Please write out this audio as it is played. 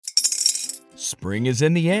Spring is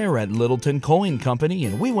in the air at Littleton Coin Company,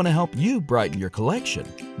 and we want to help you brighten your collection.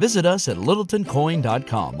 Visit us at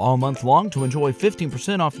littletoncoin.com all month long to enjoy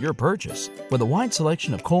 15% off your purchase. With a wide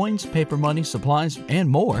selection of coins, paper money, supplies, and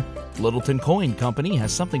more, Littleton Coin Company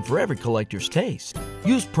has something for every collector's taste.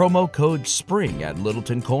 Use promo code SPRING at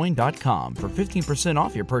littletoncoin.com for 15%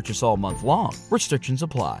 off your purchase all month long. Restrictions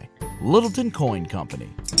apply. Littleton Coin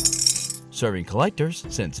Company. Serving collectors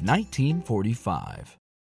since 1945.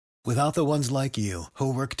 Without the ones like you,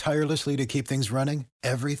 who work tirelessly to keep things running,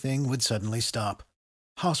 everything would suddenly stop.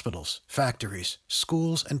 Hospitals, factories,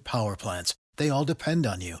 schools, and power plants, they all depend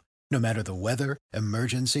on you. No matter the weather,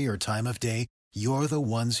 emergency, or time of day, you're the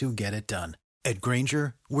ones who get it done. At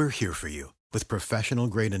Grainger, we're here for you with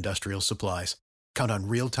professional-grade industrial supplies. Count on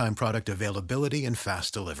real-time product availability and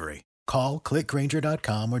fast delivery. Call, click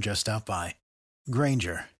Grainger.com, or just stop by.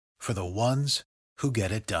 Grainger, for the ones who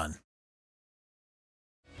get it done.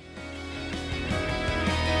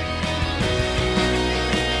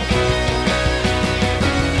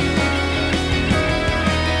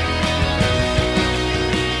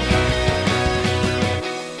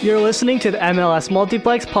 You're listening to the MLS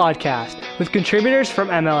Multiplex podcast with contributors from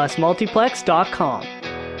MLSMultiplex.com.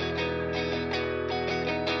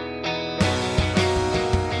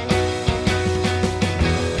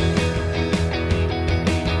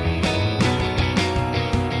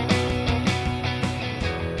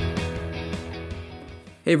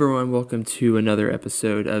 Hey everyone, welcome to another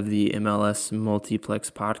episode of the MLS Multiplex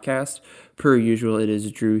podcast. Per usual, it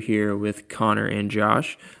is Drew here with Connor and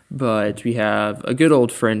Josh, but we have a good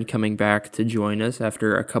old friend coming back to join us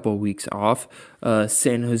after a couple weeks off.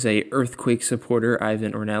 San Jose Earthquake supporter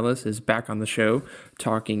Ivan Ornelas is back on the show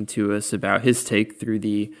talking to us about his take through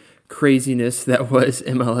the craziness that was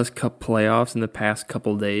MLS Cup playoffs in the past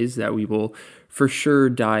couple days that we will for sure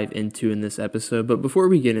dive into in this episode. But before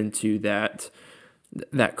we get into that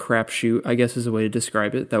crapshoot, I guess is a way to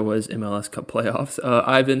describe it, that was MLS Cup playoffs.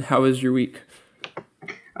 Ivan, how was your week?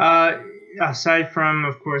 Aside from,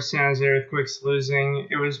 of course, San Jose Earthquakes losing,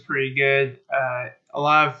 it was pretty good. A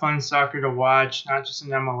lot of fun soccer to watch, not just in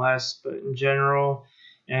MLS, but in general.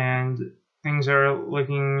 And things are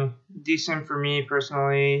looking decent for me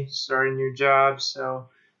personally, starting a new job. So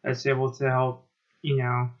that's able to help,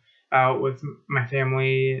 out with my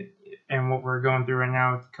family and what we're going through right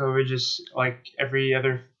now with COVID, just like every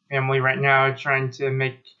other family right now, trying to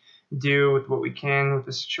make do with what we can with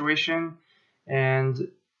the situation, and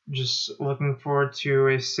just looking forward to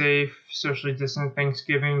a safe, socially distant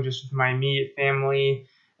Thanksgiving just with my immediate family,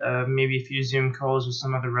 maybe a few Zoom calls with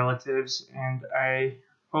some other relatives, and I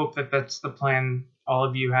hope that that's the plan all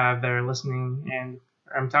of you have that are listening and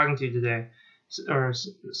I'm talking to you today, or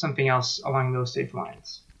something else along those safe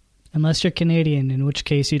lines. Unless you're Canadian, in which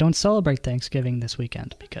case you don't celebrate Thanksgiving this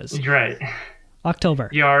weekend because You're right. October.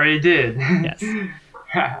 You already did. Yes.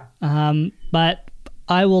 But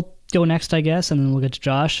I will go next, I guess, and then we'll get to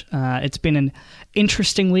Josh. It's been an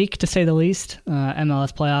interesting week, to say the least.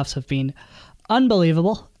 MLS playoffs have been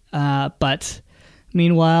unbelievable. But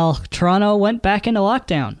meanwhile, Toronto went back into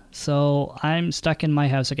lockdown. So I'm stuck in my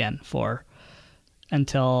house again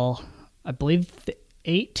until, I believe, the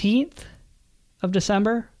 18th of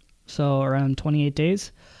December. So around 28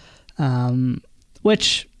 days,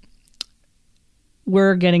 which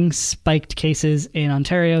we're getting spiked cases in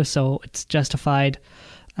Ontario, so it's justified,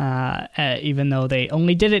 even though they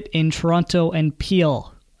only did it in Toronto and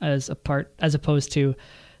Peel as opposed to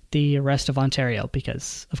the rest of Ontario,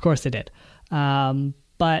 because of course they did.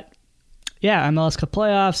 But yeah, MLS Cup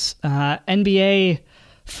playoffs, NBA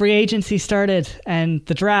free agency started, and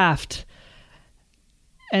the draft,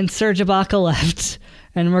 and Serge Ibaka left.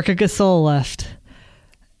 And Marco Gasol left,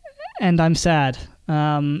 and I'm sad.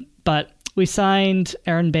 But we signed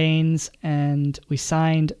Aaron Baines, and we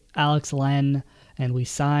signed Alex Len, and we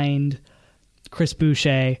signed Chris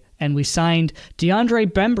Boucher, and we signed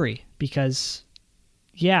DeAndre Bembry because,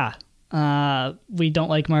 we don't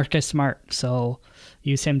like Marcus Smart, so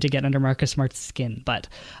use him to get under Marcus Smart's skin. But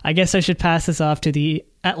I guess I should pass this off to the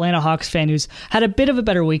Atlanta Hawks fan who's had a bit of a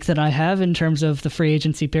better week than I have in terms of the free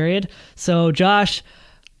agency period. So, Josh,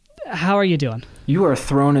 how are you doing? You are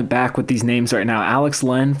throwing it back with these names right now. Alex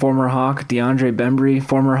Len, former Hawk. DeAndre Bembry,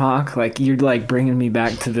 former Hawk. You're bringing me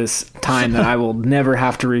back to this time that I will never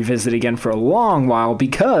have to revisit again for a long while,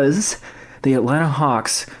 because the Atlanta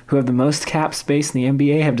Hawks, who have the most cap space in the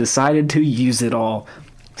NBA, have decided to use it all.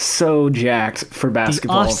 So jacked for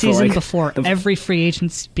basketball. The off-season before every free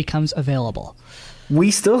agent becomes available. We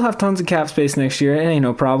still have tons of cap space next year. It ain't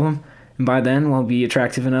no problem. And by then, we'll be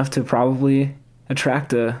attractive enough to probably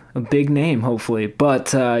attract a big name, hopefully.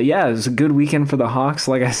 But yeah, it was a good weekend for the Hawks.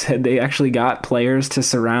 Like I said, they actually got players to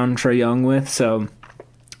surround Trae Young with. So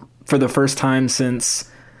for the first time since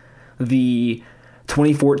the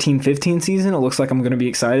 2014-15 season, it looks like I'm going to be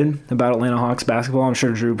excited about Atlanta Hawks basketball. I'm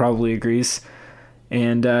sure Drew probably agrees.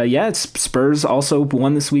 And yeah, it's Spurs also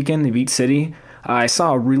won this weekend. They beat City. I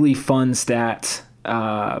saw a really fun stat.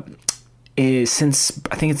 Since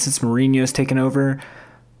Mourinho's taken over,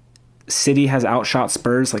 City has outshot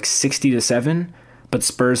Spurs like 60-7, but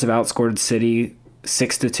Spurs have outscored City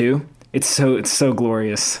 6-2. It's so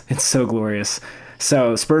glorious. It's so glorious.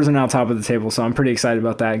 So Spurs are now top of the table, so I'm pretty excited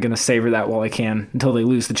about that. Going to savor that while I can until they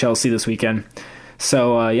lose to Chelsea this weekend.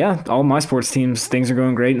 So yeah, all my sports teams, things are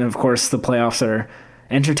going great, and of course the playoffs are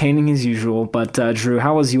entertaining as usual. But Drew,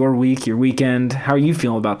 how was your week, your weekend? How are you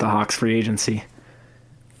feeling about the Hawks free agency?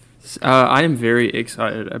 I am very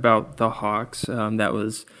excited about the Hawks. That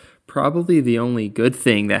was probably the only good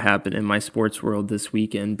thing that happened in my sports world this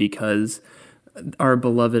weekend, because our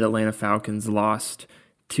beloved Atlanta Falcons lost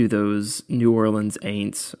to those New Orleans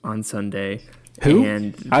Aints on Sunday. Who?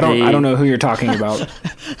 And I don't know who you're talking about.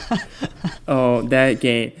 Oh, that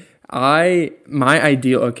game.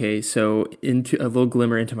 So into a little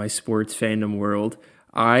glimmer into my sports fandom world,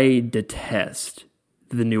 I detest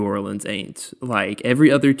the New Orleans Aints. Like every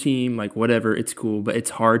other team, like whatever, it's cool, but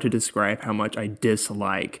it's hard to describe how much I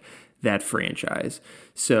dislike that franchise.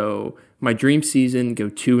 So my dream season, go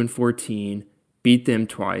 2-14, beat them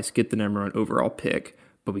twice, get the number 1 overall pick,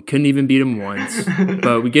 but we couldn't even beat them once.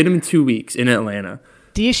 But we get them in 2 weeks in Atlanta.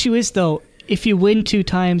 The issue is, though, if you win 2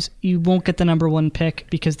 times, you won't get the number 1 pick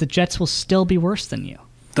because the Jets will still be worse than you.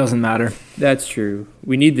 Doesn't matter. That's true.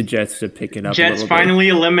 We need the Jets to pick it up. Jets finally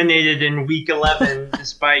eliminated in week 11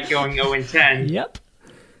 despite going 0-10. Yep.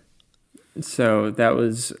 So that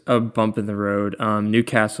was a bump in the road.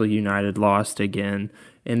 Newcastle United lost again,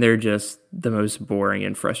 and they're just the most boring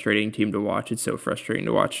and frustrating team to watch. It's so frustrating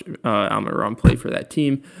to watch Almiron play for that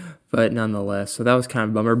team, but nonetheless, so that was kind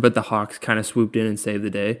of a bummer. But the Hawks kind of swooped in and saved the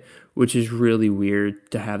day, which is really weird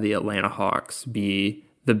to have the Atlanta Hawks be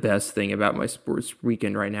the best thing about my sports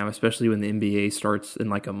weekend right now, especially when the NBA starts in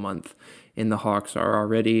like a month, and the Hawks are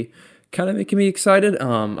already kind of making me excited.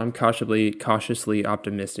 I'm cautiously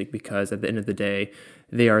optimistic because at the end of the day,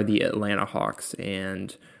 they are the Atlanta Hawks,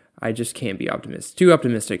 and I just can't be too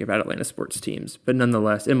optimistic about Atlanta sports teams. But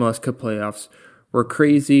nonetheless, MLS Cup playoffs were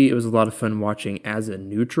crazy. It was a lot of fun watching as a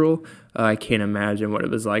neutral. I can't imagine what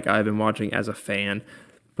it was like. I've been watching as a fan,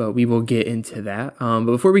 but we will get into that. But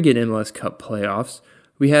before we get into MLS Cup playoffs,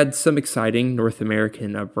 we had some exciting North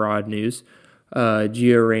American abroad news.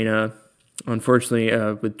 Gio Reyna, unfortunately,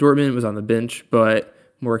 with Dortmund, was on the bench, but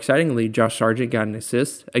more excitingly, Josh Sargent got an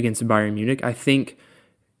assist against Bayern Munich. I think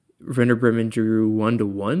Werder Bremen drew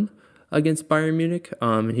 1-1 against Bayern Munich,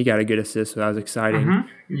 and he got a good assist, so that was exciting.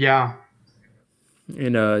 Mm-hmm. Yeah.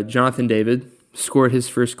 And Jonathan David scored his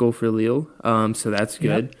first goal for Lille, so that's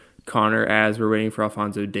good. Yep. Connor, as we're waiting for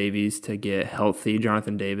Alphonso Davies to get healthy,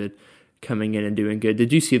 Jonathan David coming in and doing good.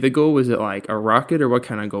 Did you see the goal? Was it like a rocket, or what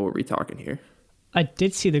kind of goal were we talking here? I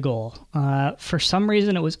did see the goal. For some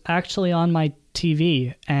reason, it was actually on my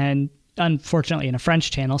TV, and unfortunately in a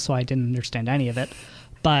French channel, so I didn't understand any of it.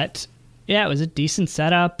 But yeah, it was a decent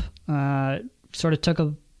setup. Sort of took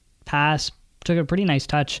a pretty nice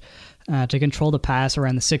touch to control the pass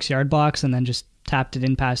around the 6-yard box, and then just tapped it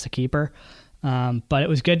in past the keeper. But it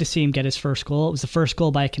was good to see him get his first goal. It was the first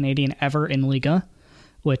goal by a Canadian ever in Liga,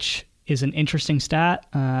 which is an interesting stat.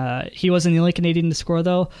 He wasn't the only Canadian to score,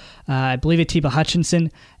 though. I believe Atiba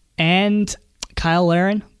Hutchinson and Kyle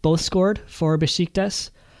Larin both scored for Besiktas.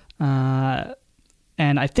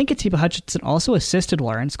 And I think Atiba Hutchinson also assisted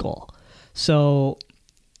Larin's goal. So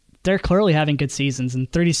they're clearly having good seasons,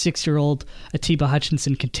 and 36-year-old Atiba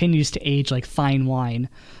Hutchinson continues to age like fine wine.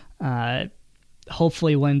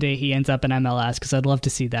 Hopefully one day he ends up in MLS, because I'd love to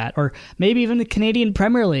see that. Or maybe even the Canadian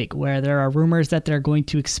Premier League, where there are rumors that they're going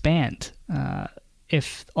to expand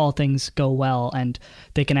if all things go well and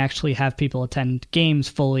they can actually have people attend games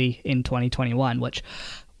fully in 2021, which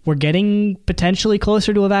we're getting potentially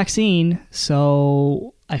closer to a vaccine.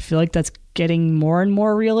 So I feel like that's getting more and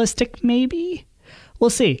more realistic, maybe. We'll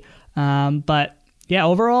see. But yeah,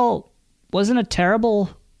 overall, wasn't a terrible...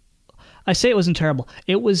 I say it wasn't terrible.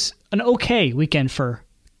 It was an okay weekend for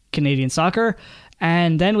Canadian soccer.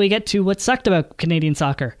 And then we get to what sucked about Canadian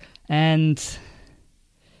soccer. And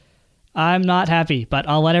I'm not happy, but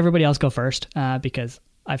I'll let everybody else go first because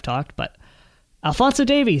I've talked. But Alphonso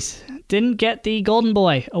Davies didn't get the Golden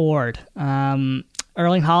Boy award. Erling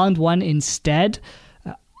Haaland won instead.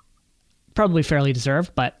 Probably fairly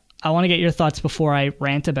deserved, but I want to get your thoughts before I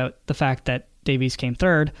rant about the fact that Davies came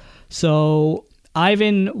third. So,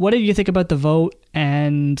 Ivan, what did you think about the vote,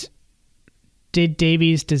 and did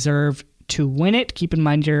Davies deserve to win it? Keep in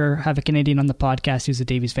mind you have a Canadian on the podcast who's a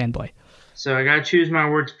Davies fanboy. So I got to choose my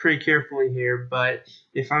words pretty carefully here, but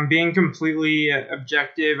if I'm being completely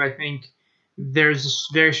objective, I think there's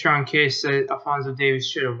a very strong case that Alphonso Davies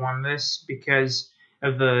should have won this because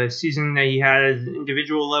of the season that he had at an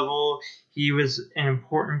individual level. He was an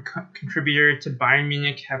important contributor to Bayern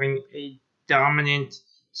Munich having a dominant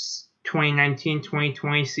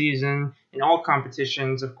 2019-2020 season in all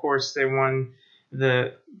competitions. Of course, they won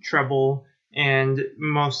the treble, and the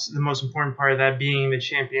most important part of that being the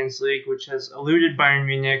Champions League, which has eluded Bayern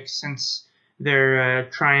Munich since their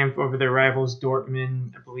triumph over their rivals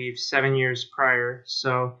Dortmund, I believe, 7 years prior.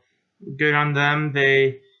 So good on them.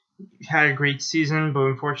 They had a great season, but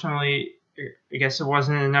unfortunately, I guess it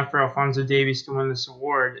wasn't enough for Alphonso Davies to win this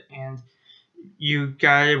award. And you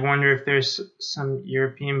gotta wonder if there's some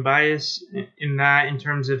European bias in that, in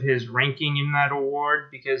terms of his ranking in that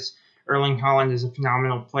award, because Erling Haaland is a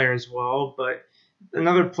phenomenal player as well. But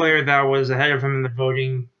another player that was ahead of him in the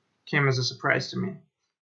voting came as a surprise to me.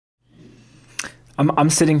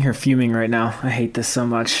 I'm sitting here fuming right now. I hate this so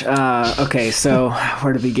much. Okay, so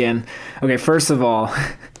where to begin? Okay, first of all,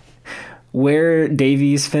 where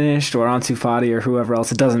Davies finished or Ansu Fati or whoever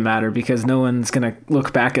else, it doesn't matter because no one's going to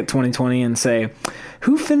look back at 2020 and say,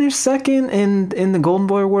 who finished second in the Golden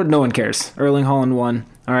Boy Award? No one cares. Erling Haaland won.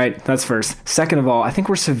 All right, that's first. Second of all, I think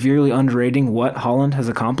we're severely underrating what Haaland has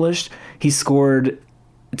accomplished. He scored,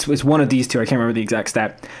 it's one of these two, I can't remember the exact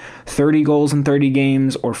stat, 30 goals in 30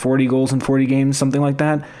 games or 40 goals in 40 games, something like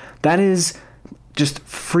that. That is just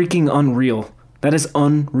freaking unreal. That is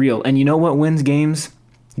unreal. And you know what wins games?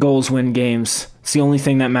 Goals win games. It's the only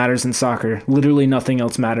thing that matters in soccer. Literally nothing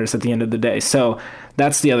else matters at the end of the day. So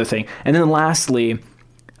that's the other thing. And then lastly,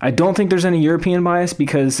 I don't think there's any European bias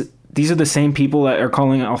because these are the same people that are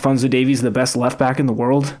calling Alphonso Davies the best left back in the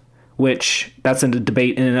world, which that's a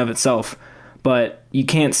debate in and of itself. But you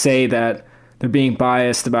can't say that they're being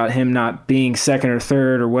biased about him not being second or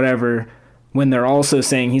third or whatever when they're also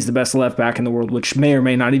saying he's the best left back in the world, which may or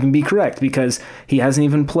may not even be correct because he hasn't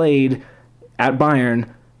even played at Bayern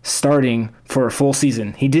starting for a full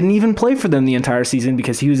season. He didn't even play for them the entire season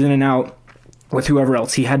because he was in and out with whoever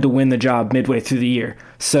else. He had to win the job midway through the year.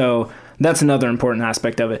 So that's another important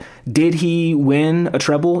aspect of it. Did he win a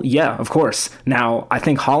treble? Yeah, of course. Now, I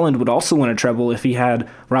think Haaland would also win a treble if he had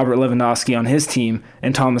Robert Lewandowski on his team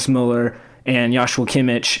and Thomas Müller and Joshua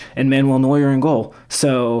Kimmich and Manuel Neuer in goal.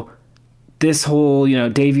 So this whole,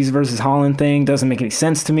 Davies versus Haaland thing doesn't make any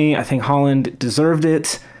sense to me. I think Haaland deserved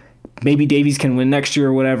it. Maybe Davies can win next year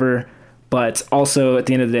or whatever. But also, at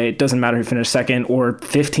the end of the day, it doesn't matter who finished second or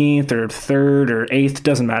 15th or 3rd or 8th.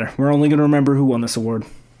 Doesn't matter. We're only going to remember who won this award.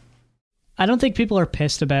 I don't think people are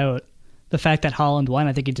pissed about the fact that Haaland won.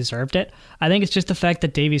 I think he deserved it. I think it's just the fact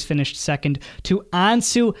that Davies finished second to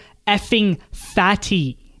Ansu effing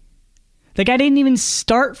Fati. The guy didn't even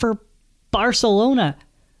start for Barcelona.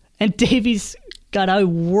 And Davies got a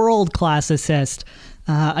world-class assist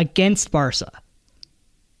against Barca.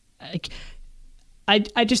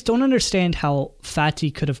 I just don't understand how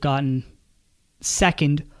Fati could have gotten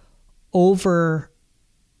second over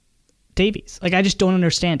Davies. I just don't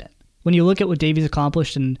understand it. When you look at what Davies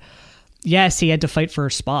accomplished, and yes, he had to fight for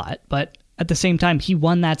a spot, but at the same time, he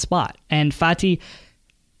won that spot. And Fati,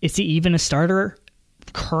 is he even a starter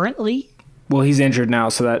currently? Well, he's injured now,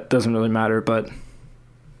 so that doesn't really matter, but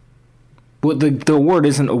the award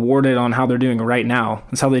isn't awarded on how they're doing right now.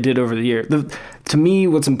 It's how they did over the year. To me,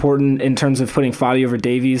 what's important in terms of putting Fati over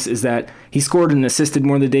Davies is that he scored and assisted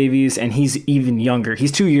more than Davies, and he's even younger.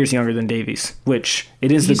 He's 2 years younger than Davies, which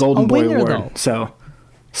it is the Golden Boy Award. Though.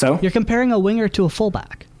 So? You're comparing a winger to a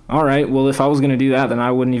fullback. All right, well, if I was going to do that, then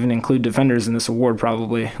I wouldn't even include defenders in this award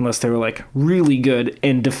probably, unless they were really good.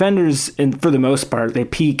 And defenders, for the most part, they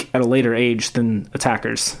peak at a later age than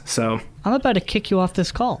attackers. So I'm about to kick you off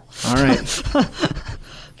this call. All right.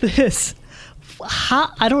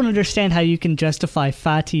 I don't understand how you can justify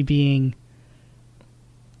Fati being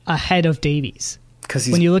ahead of Davies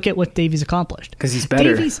when you look at what Davies accomplished. Because he's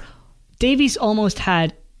better. Davies almost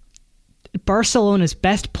had Barcelona's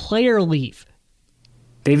best player leave.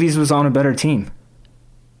 Davies was on a better team.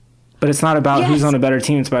 But it's not about who's on a better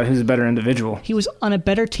team, it's about who's a better individual. He was on a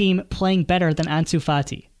better team playing better than Ansu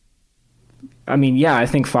Fati. I mean, yeah, I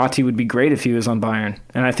think Fati would be great if he was on Bayern.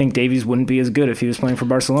 And I think Davies wouldn't be as good if he was playing for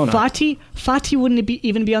Barcelona. Fati wouldn't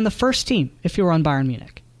even be on the first team if he were on Bayern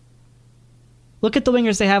Munich. Look at the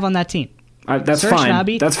wingers they have on that team. That's Serge fine.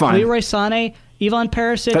 Gnabry, That's fine. Leroy Sané, Ivan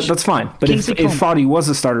Perisic. That's fine. But if Kingsley Coman. Fati was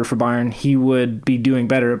a starter for Bayern, he would be doing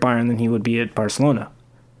better at Bayern than he would be at Barcelona.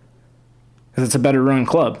 Because it's a better run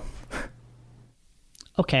club.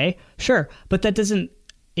 Okay, sure. But that doesn't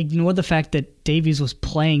ignore the fact that Davies was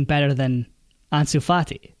playing better than Ansu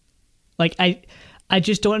Fati. Like, I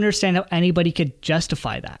just don't understand how anybody could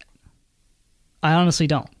justify that. I honestly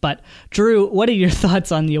don't. But, Drew, what are your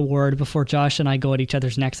thoughts on the award before Josh and I go at each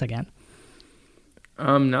other's necks again?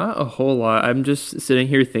 Not a whole lot. I'm just sitting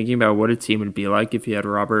here thinking about what a team would be like if you had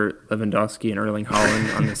Robert Lewandowski and Erling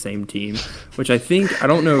Haaland on the same team, which I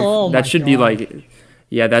don't know if that should be like,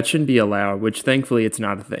 yeah, that shouldn't be allowed, which thankfully it's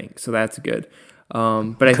not a thing. So that's good.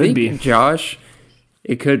 But I think, Josh,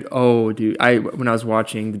 it could, dude, when I was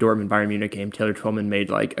watching the Dortmund Bayern Munich game, Taylor Twellman made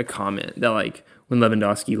like a comment that like when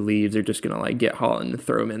Lewandowski leaves, they're just going to like get Haaland and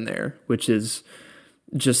throw him in there, which is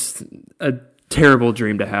just a terrible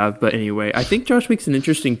dream to have. But anyway, I think Josh makes an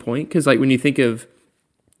interesting point because like when you think of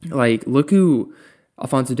like, look who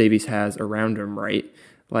Alphonso Davies has around him, right?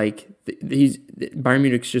 Like Bayern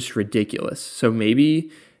Munich's just ridiculous. So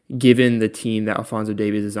maybe given the team that Alphonso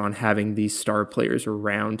Davies is on, having these star players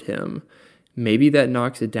around him, maybe that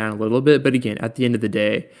knocks it down a little bit. But again, at the end of the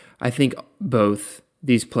day, I think both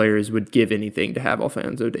these players would give anything to have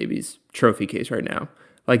Alphonso Davies' trophy case right now.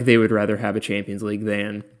 Like they would rather have a Champions League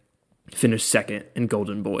than finish second in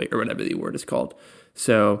Golden Boy or whatever the award is called.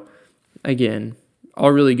 So again,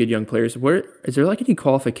 all really good young players. Is there like any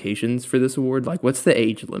qualifications for this award? Like what's the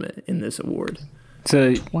age limit in this award? It's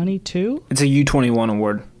a 22? It's a U21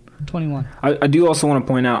 award. 21. I do also want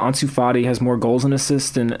to point out Ansu Fati has more goals and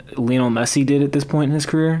assists than Lionel Messi did at this point in his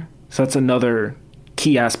career. So that's another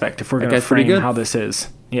key aspect if we're going to frame how this is.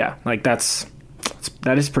 Yeah, like that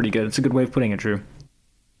is pretty good. It's a good way of putting it, Drew.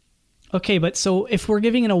 Okay, but so if we're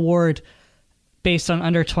giving an award based on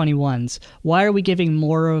under 21s, why are we giving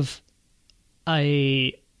more of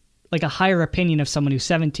a higher opinion of someone who's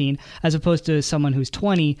 17 as opposed to someone who's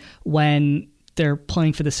 20 when they're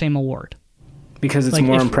playing for the same award? Because it's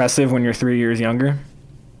more impressive when you're 3 years younger.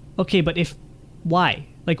 Okay, but why?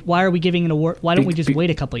 Like, why are we giving an award? Why don't we just wait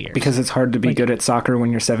a couple years? Because it's hard to be good at soccer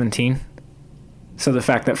when you're 17. So the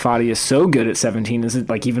fact that Fati is so good at 17 is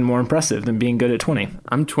like even more impressive than being good at 20.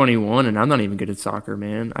 I'm 21 and I'm not even good at soccer,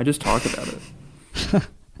 man. I just talk about it.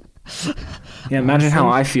 Yeah, imagine how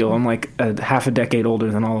I feel. I'm like half a decade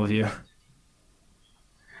older than all of you.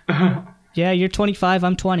 Yeah, you're 25,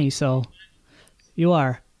 I'm 20, so you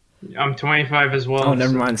are. I'm 25 as well. Oh,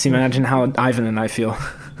 never mind. See, imagine how Ivan and I feel.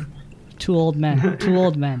 Two old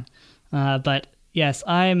men. But yes,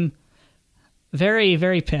 I'm very,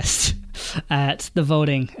 very pissed at the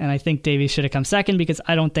voting, and I think Davies should have come second because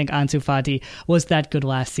I don't think Ansu Fati was that good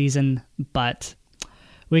last season, but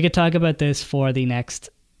we could talk about this for the next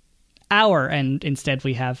hour, and instead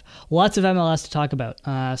we have lots of MLS to talk about.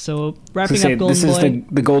 So wrapping up Golden Boy. This is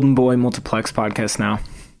the Golden Boy Multiplex podcast now.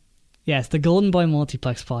 Yes, the Golden Boy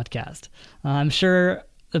Multiplex podcast. I'm sure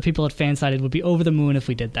the people at Fansided would be over the moon if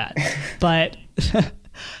we did that. But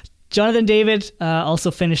Jonathan David also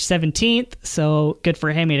finished 17th, so good for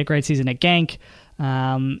him. He had a great season at Genk.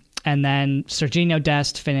 And then Serginho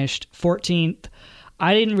Dest finished 14th.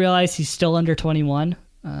 I didn't realize he's still under 21.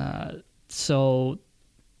 So,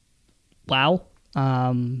 wow.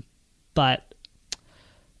 But,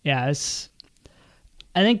 yeah,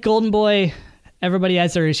 I think Golden Boy, everybody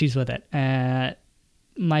has their issues with it.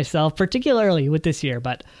 Myself, particularly with this year.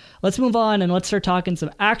 But let's move on and let's start talking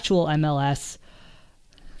some actual MLS.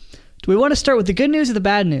 Do we want to start with the good news or the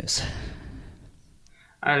bad news?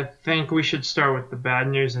 I think we should start with the bad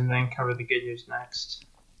news and then cover the good news next.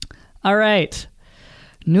 All right.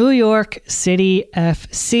 New York City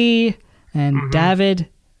FC and David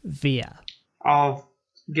Villa. I'll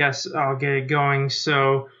get it going.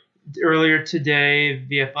 So earlier today,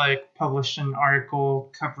 The Athletic published an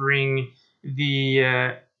article covering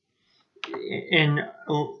it's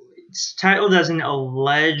titled as an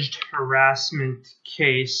alleged harassment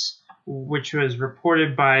case, which was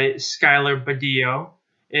reported by Skylar Badillo,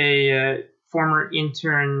 a former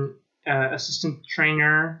intern, assistant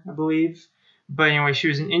trainer, I believe. But anyway, she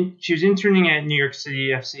was interning at New York City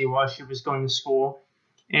FC while she was going to school,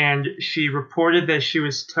 and she reported that she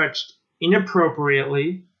was touched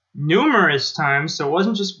inappropriately numerous times, so it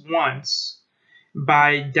wasn't just once,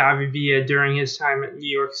 by David Villa during his time at New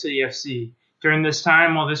York City FC. During this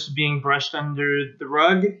time, while this was being brushed under the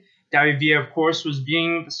rug, David Villa, of course, was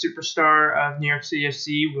being the superstar of New York City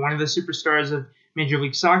FC, one of the superstars of Major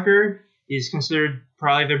League Soccer. He's considered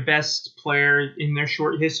probably their best player in their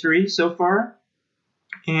short history so far.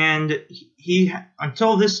 And he,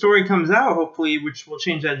 until this story comes out, hopefully, which will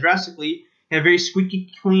change that drastically, They have a very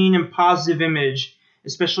squeaky clean and positive image,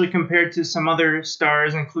 especially compared to some other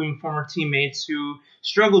stars, including former teammates who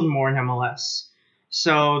struggled more in MLS.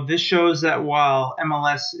 So this shows that while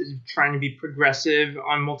MLS is trying to be progressive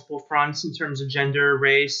on multiple fronts in terms of gender,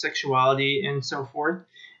 race, sexuality, and so forth,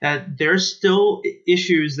 that there's still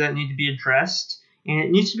issues that need to be addressed, and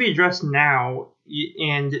it needs to be addressed now.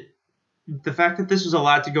 And the fact that this was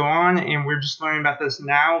allowed to go on, and we're just learning about this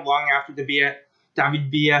now, long after David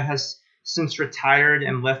Villa has since retired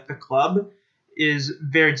and left the club, is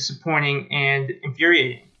very disappointing and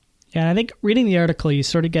infuriating. Yeah, I think reading the article, you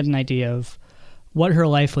sort of get an idea of what her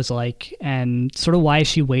life was like and sort of why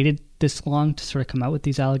she waited this long to sort of come out with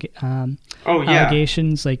these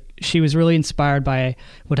allegations. Like, she was really inspired by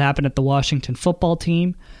what happened at the Washington football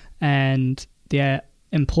team, and the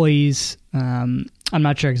employees, I'm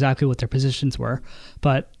not sure exactly what their positions were,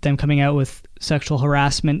 but them coming out with sexual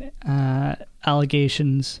harassment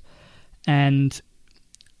allegations. And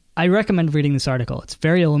I recommend reading this article. It's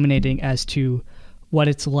very illuminating as to what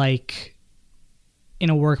it's like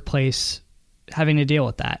in a workplace having to deal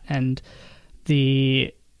with that and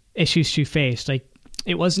the issues she faced. Like,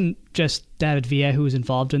 it wasn't just David Villa who was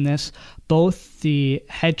involved in this. Both the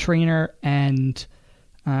head trainer and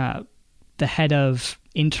the head of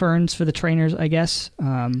interns for the trainers, I guess.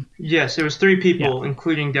 Yes, there was 3 people,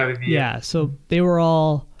 including David Villa. Yeah, so they were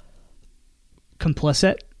all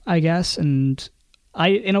complicit, I guess, and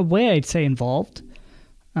in a way, I'd say involved.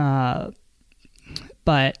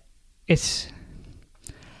 But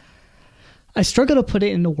I struggle to put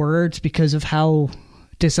it into words because of how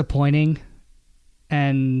disappointing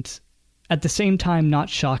and at the same time not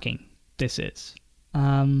shocking this is.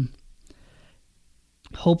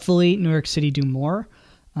 Hopefully New York City do more.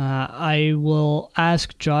 I will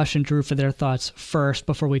ask Josh and Drew for their thoughts first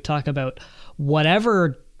before we talk about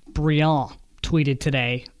whatever Briand tweeted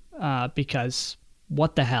today, because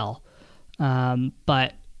what the hell.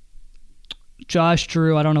 But Josh,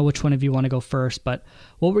 Drew, I don't know which one of you want to go first, but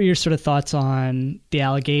what were your sort of thoughts on the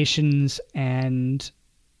allegations and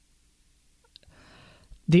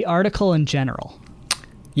the article in general?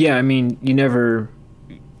 Yeah, I mean, you never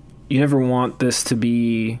want this to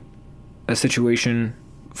be a situation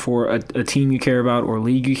for a team you care about or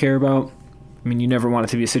league you care about. I mean, you never want it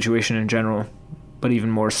to be a situation in general, but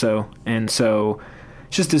even more so. And so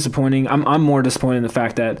it's just disappointing. I'm more disappointed in the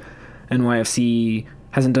fact that NYFC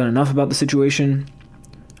hasn't done enough about the situation.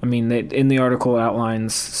 I mean, in the article it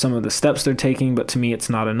outlines some of the steps they're taking, but to me it's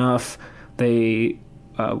not enough.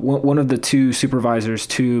 One of the 2 supervisors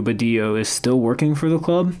to Badillo is still working for the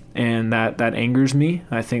club, and that angers me.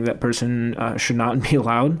 I think that person should not be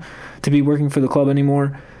allowed to be working for the club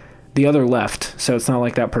anymore. The other left, so it's not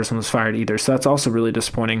like that person was fired either. So that's also really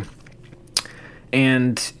disappointing.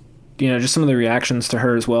 And, just some of the reactions to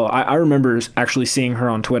her as well. I remember actually seeing her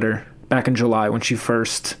on Twitter back in July when she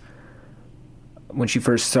first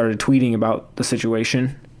started tweeting about the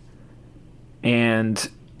situation. And,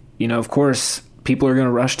 of course, people are going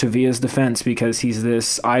to rush to Villa's defense because he's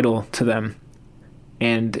this idol to them.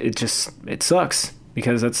 And it sucks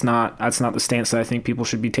because that's not the stance that I think people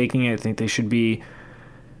should be taking. I think they should be,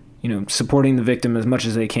 supporting the victim as much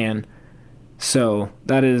as they can. So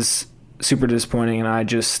that is super disappointing. And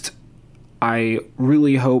I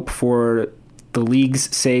really hope for the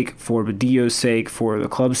league's sake, for Badillo's sake, for the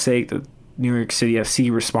club's sake, that New York City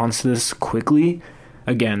FC responds to this quickly.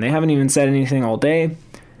 Again, they haven't even said anything all day,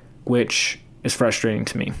 which is frustrating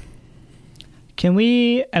to me. Can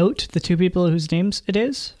we out the 2 people whose names it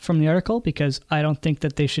is from the article? Because I don't think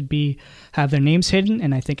that they should have their names hidden,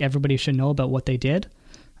 and I think everybody should know about what they did.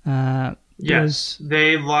 Yes,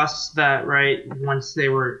 they lost that right once they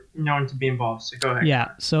were known to be involved. So go ahead. Yeah,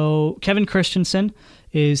 so Kevin Christensen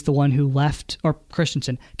is the one who left,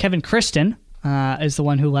 Kevin Christen is the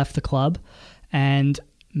one who left the club, and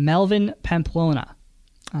Melvin Pamplona,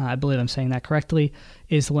 I believe I'm saying that correctly,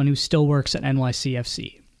 is the one who still works at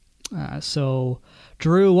NYCFC. So,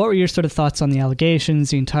 Drew, what were your sort of thoughts on the allegations,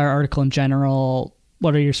 the entire article in general?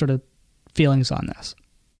 What are your sort of feelings on this?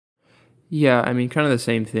 Yeah, I mean, kind of the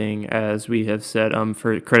same thing as we have said.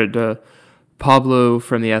 For credit to Pablo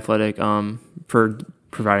from The Athletic for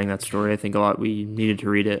providing that story. I think we needed to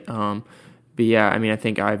read it. But yeah, I mean, I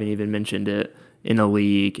think Ivan even mentioned it in a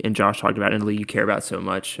league, and Josh talked about it in a league you care about so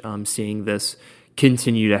much. Seeing this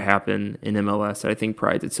continue to happen in MLS that I think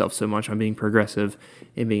prides itself so much on being progressive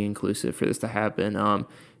and being inclusive, for this to happen.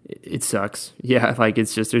 It sucks. Yeah, like,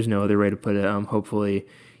 it's just, there's no other way to put it. Hopefully,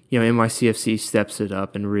 NYCFC steps it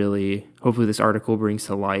up and really, hopefully this article brings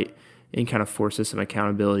to light and kind of forces some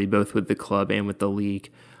accountability both with the club and with the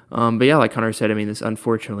league. But yeah, like Connor said, I mean, this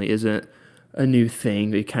unfortunately isn't a new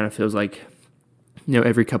thing. It kind of feels like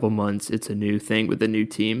every couple months it's a new thing with a new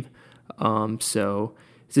team. So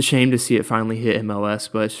it's a shame to see it finally hit MLS,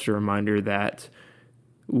 but it's just a reminder that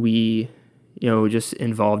we, just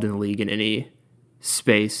involved in the league in any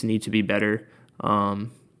space need to be better,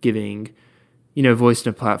 giving, voice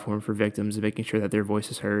and a platform for victims and making sure that their voice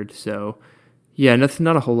is heard. So yeah,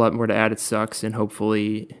 not a whole lot more to add. It sucks, and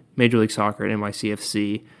hopefully Major League Soccer and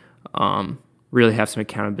NYCFC really have some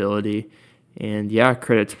accountability. And yeah,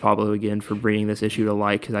 credit to Pablo again for bringing this issue to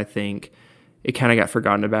light, because I think it kind of got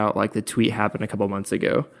forgotten about. Like, the tweet happened a couple months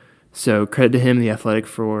ago. So credit to him and The Athletic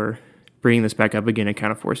for bringing this back up again and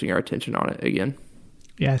kind of forcing our attention on it again.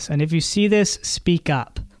 Yes, and if you see this, speak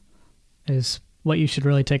up is what you should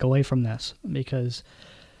really take away from this, because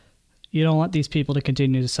you don't want these people to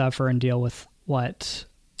continue to suffer and deal with what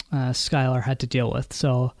Skylar had to deal with.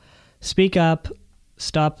 So speak up,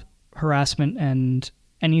 stop harassment and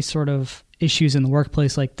any sort of issues in the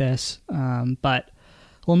workplace like this. But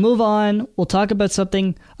we'll move on. We'll talk about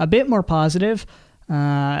something a bit more positive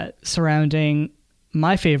surrounding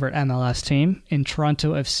my favorite MLS team in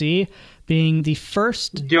Toronto FC being the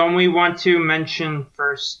first. Don't we want to mention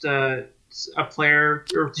first a player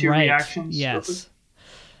or two reactions? Yes.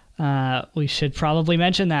 We should probably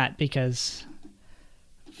mention that because,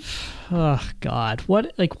 oh God,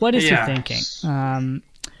 what is he thinking?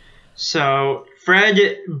 So Fred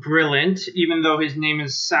Brilliant, even though his name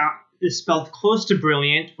is spelled close to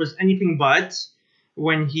brilliant, was anything but.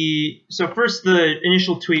 First the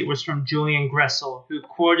initial tweet was from Julian Gressel, who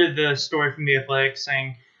quoted the story from The Athletic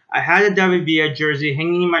saying, "I had a David Villa jersey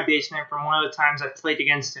hanging in my basement from one of the times I played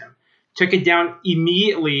against him. Took it down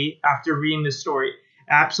immediately after reading the story.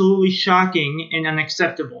 Absolutely shocking and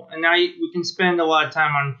unacceptable." And now we can spend a lot of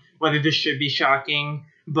time on whether this should be shocking,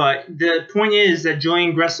 but the point is that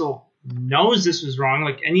Julian Gressel knows this was wrong,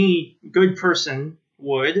 like any good person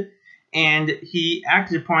would, and he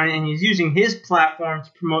acted upon it, and he's using his platform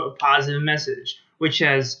to promote a positive message, which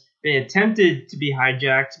has been attempted to be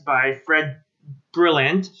hijacked by Fred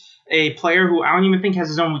Brilliant, a player who I don't even think has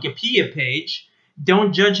his own Wikipedia page.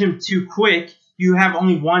 Don't judge him too quick. You have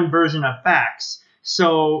only one version of facts.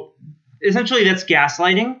 So essentially that's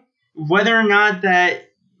gaslighting. Whether or not that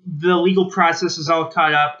the legal process is all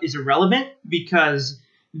caught up is irrelevant, because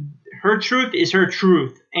her truth is her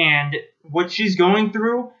truth, and what she's going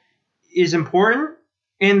through is important.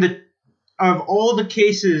 And of all the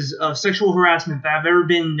cases of sexual harassment that have ever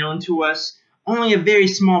been known to us, only a very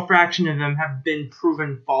small fraction of them have been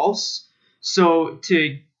proven false. So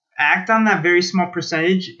to act on that very small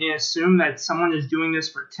percentage and assume that someone is doing this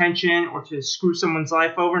for attention or to screw someone's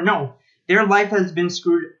life over, no, their life has been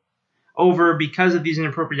screwed over because of these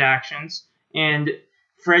inappropriate actions, and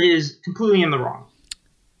Fred is completely in the wrong.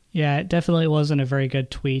 Yeah, it definitely wasn't a very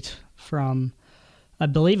good tweet from, I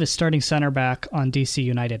believe, a starting center back on DC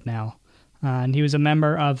United now. And he was a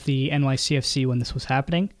member of the NYCFC when this was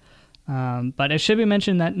happening. But it should be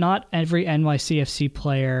mentioned that not every NYCFC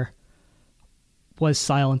player was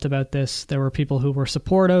silent about this. There were people who were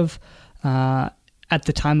supportive at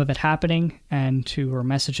the time of it happening and who were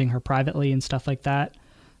messaging her privately and stuff like that.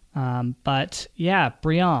 But yeah,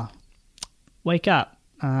 Briand, wake up.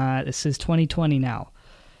 This is 2020 now.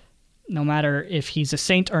 No matter if he's a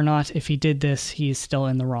saint or not, if he did this, he's still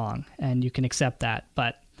in the wrong, and you can accept that.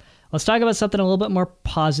 But let's talk about something a little bit more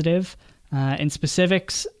positive. In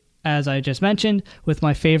specifics, as I just mentioned, with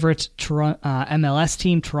my favorite MLS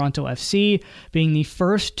team, Toronto FC, being the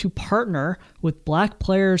first to partner with Black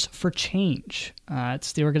Players for Change.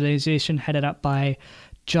 It's the organization headed up by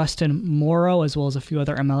Justin Morrow, as well as a few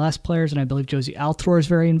other MLS players, and I believe Josie Altidore is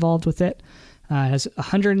very involved with it. It has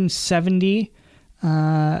 170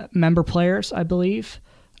 member players, I believe,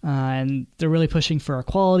 and they're really pushing for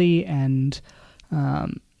equality and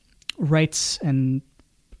rights and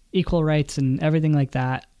equal rights and everything like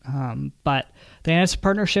that. But they announced a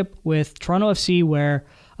partnership with Toronto FC where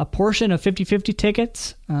a portion of 50-50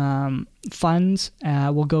 tickets funds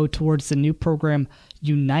will go towards the new program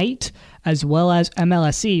Unite, as well as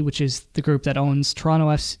MLSE, which is the group that owns Toronto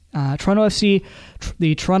FC,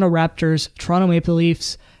 the Toronto Raptors, Toronto Maple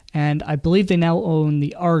Leafs, and I believe they now own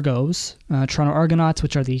the Argos, Toronto Argonauts,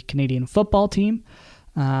 which are the Canadian football team.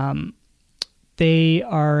 They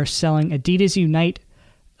are selling Adidas Unite,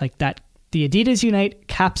 like that, the Adidas Unite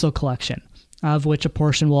capsule collection, of which a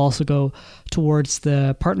portion will also go towards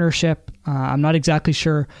the partnership. I'm not exactly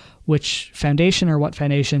sure which foundation or what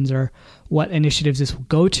foundations or what initiatives this will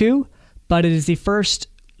go to, but it is the first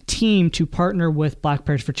team to partner with Black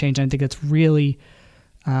Players for Change. And I think that's really,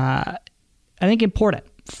 important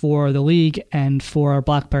for the league and for our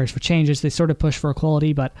Black Players for Change as they sort of push for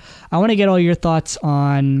equality. But I want to get all your thoughts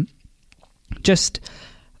on just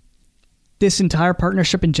this entire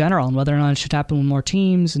partnership in general and whether or not it should happen with more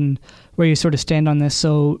teams and where you sort of stand on this.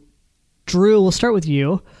 So, Drew, we'll start with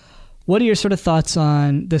you. What are your sort of thoughts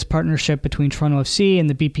on this partnership between Toronto FC and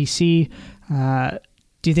the BPC?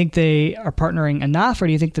 Do you think they are partnering enough, or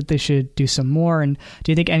do you think that they should do some more? And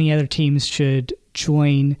do you think any other teams should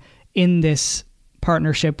join in this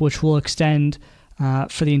partnership, which will extend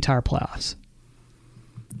for the entire playoffs?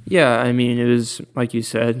 Yeah, I mean, it was, like you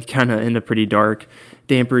said, kind of in a pretty dark,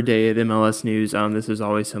 damper day of MLS news. This is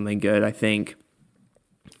always something good. I think,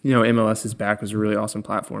 MLS is back was a really awesome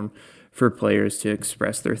platform for players to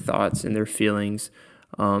express their thoughts and their feelings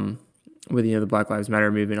with, the Black Lives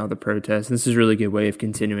Matter movement, all the protests. And this is a really good way of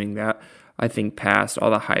continuing that, I think, past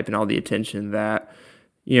all the hype and all the attention that,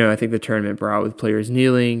 I think the tournament brought with players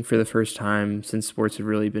kneeling for the first time since sports have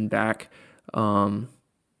really been back.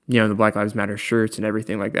 The Black Lives Matter shirts and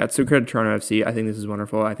everything like that. So credit to Toronto FC. I think this is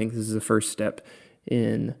wonderful. I think this is the first step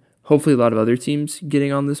in hopefully a lot of other teams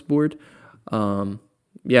getting on this board.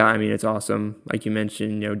 It's awesome. Like you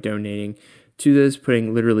mentioned, donating to this,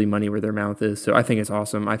 putting literally money where their mouth is. So I think it's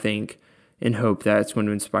awesome. I think and hope that it's going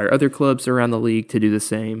to inspire other clubs around the league to do the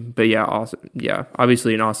same. But yeah, awesome. Yeah,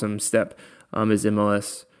 obviously an awesome step as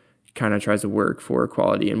MLS kind of tries to work for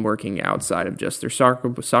equality and working outside of just their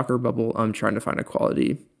soccer bubble, trying to find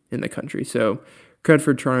equality in the country. So credit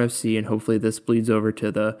for Toronto FC, and hopefully this bleeds over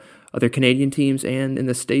to the other Canadian teams and in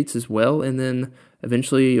the States as well, and then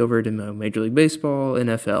eventually over to Major League Baseball,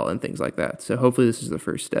 NFL, and things like that. So hopefully this is the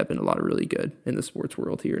first step in a lot of really good in the sports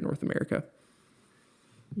world here in North America.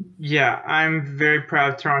 Yeah, I'm very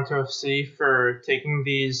proud of Toronto FC for taking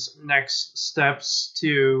these next steps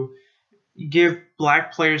to give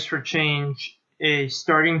Black Players for Change a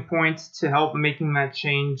starting point to help making that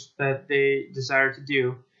change that they desire to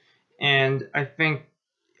do. And I think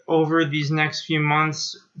over these next few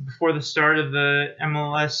months, before the start of the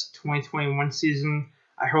MLS 2021 season,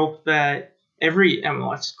 I hope that every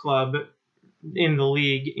MLS club in the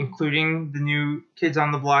league, including the new Kids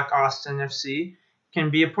on the Block Austin FC, can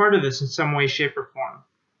be a part of this in some way, shape, or form.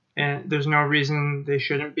 And there's no reason they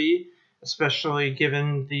shouldn't be, especially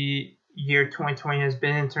given the year 2020 has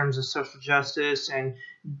been in terms of social justice and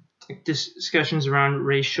discussions around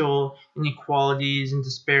racial inequalities and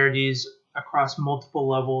disparities across multiple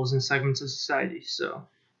levels and segments of society. So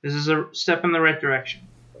this is a step in the right direction.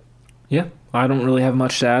 Yeah, I don't really have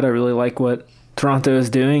much to add. I really like what Toronto is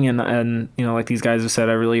doing, and like these guys have said,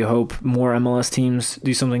 I really hope more MLS teams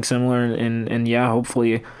do something similar, and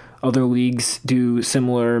hopefully other leagues do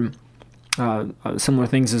similar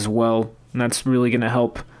things as well. And that's really going to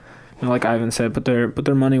help, like Ivan said, put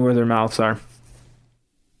their money where their mouths are.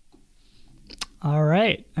 All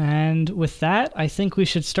right. And with that, I think we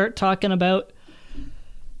should start talking about...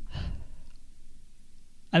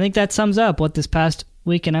 I think that sums up what this past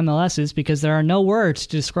week in MLS is, because there are no words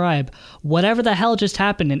to describe whatever the hell just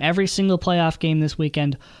happened in every single playoff game this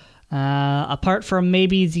weekend, apart from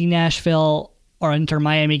maybe the Nashville or Inter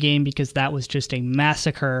Miami game, because that was just a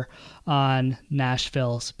massacre on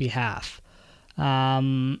Nashville's behalf.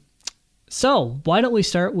 So why don't we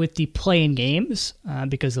start with the play-in games,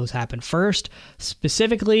 because those happened first.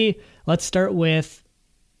 Specifically, let's start with...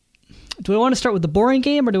 Do we want to start with the boring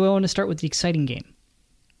game, or do we want to start with the exciting game?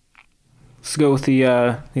 Let's go with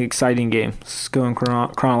the exciting game. Let's go in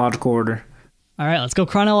chronological order. All right, let's go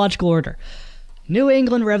chronological order. New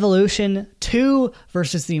England Revolution 2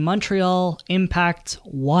 versus the Montreal Impact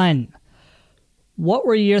 1. What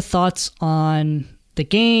were your thoughts on the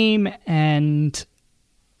game and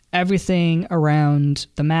everything around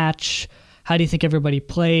the match? How do you think everybody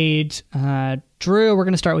played? Drew, we're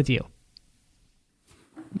going to start with you.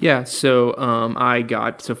 Yeah, so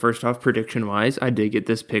first off, prediction-wise, I did get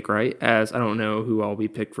this pick right, as I don't know who all we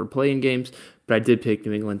picked for playing games, but I did pick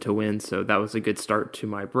New England to win, so that was a good start to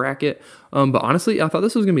my bracket. But honestly, I thought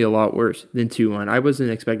this was going to be a lot worse than 2-1. I wasn't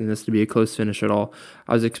expecting this to be a close finish at all.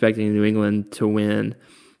 I was expecting New England to win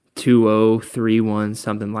 2-0, 3-1,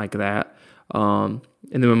 something like that. And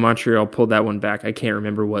then when Montreal pulled that one back, I can't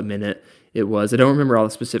remember what minute it was. I don't remember all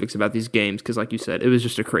the specifics about these games because, like you said, it was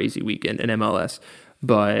just a crazy weekend in MLS.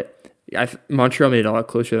 But Montreal made it a lot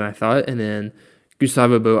closer than I thought. And then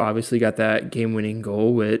Gustavo Bo obviously got that game-winning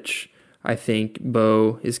goal, which I think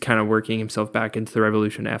Bo is kind of working himself back into the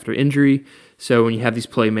Revolution after injury. So when you have these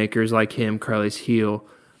playmakers like him, Carles Heel,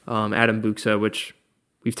 Adam Buxa, which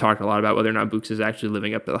we've talked a lot about whether or not Buxa is actually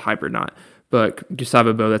living up to the hype or not. But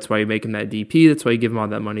Gustavo Bo, that's why you make him that DP. That's why you give him all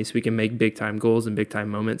that money so he can make big-time goals and big-time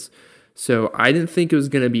moments. So I didn't think it was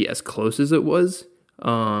going to be as close as it was.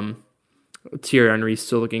 Thierry Henry's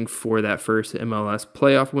still looking for that first MLS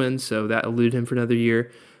playoff win, so that eluded him for another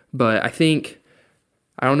year. But I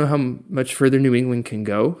don't know how much further New England can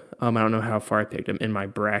go. I don't know how far I picked them in my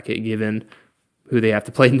bracket given who they have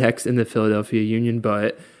to play next in the Philadelphia Union.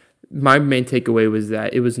 But my main takeaway was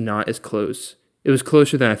that it was not as close. It was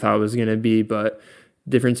closer than I thought it was going to be, but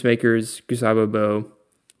difference makers, Gustavo Bo,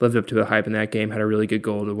 lived up to the hype in that game, had a really good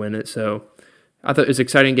goal to win it. So I thought it was an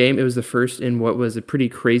exciting game. It was the first in what was a pretty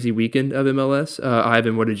crazy weekend of MLS.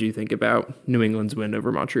 Ivan, what did you think about New England's win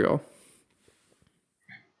over Montreal?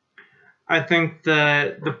 I think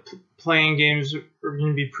that the playing games are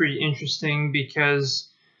going to be pretty interesting because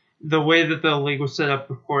the way that the league was set up,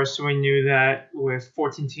 of course, we knew that with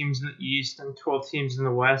 14 teams in the East and 12 teams in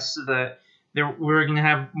the West, that we were going to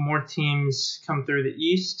have more teams come through the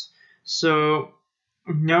East. So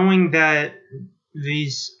knowing that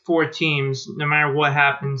these 4 teams, no matter what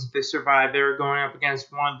happens, if they survive, they were going up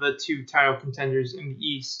against one of the 2 title contenders in the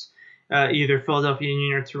East, either Philadelphia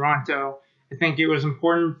Union or Toronto. I think it was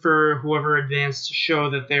important for whoever advanced to show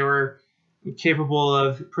that they were capable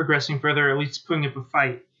of progressing further, at least putting up a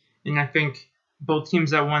fight. And I think both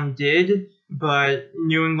teams that won did, but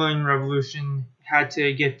New England Revolution had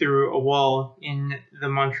to get through a wall in the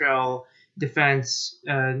Montreal defense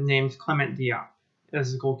named Clement Diop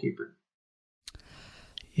as the goalkeeper.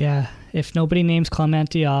 Yeah, if nobody names Clement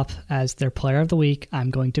Diop as their player of the week, I'm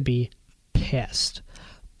going to be pissed.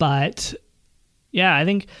 But yeah, I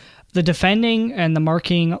think the defending and the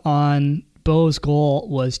marking on Bo's goal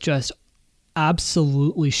was just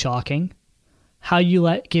absolutely shocking. How you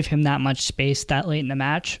give him that much space that late in the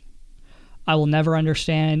match, I will never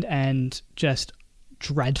understand, and just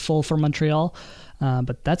dreadful for Montreal.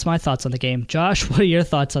 But that's my thoughts on the game. Josh, what are your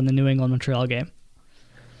thoughts on the New England-Montreal game?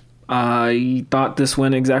 I thought this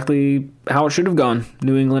went exactly how it should have gone.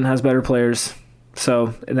 New England has better players,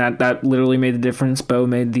 so that literally made the difference. Bo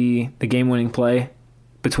made the game-winning play.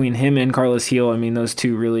 Between him and Carlos Heel, I mean, those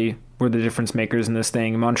two really were the difference makers in this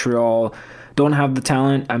thing. Montreal don't have the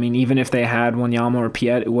talent. I mean, even if they had Wanyama or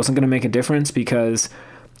Piet, it wasn't going to make a difference because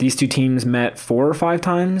these two teams met 4 or 5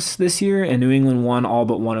 times this year, and New England won all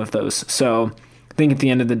but one of those. So I think at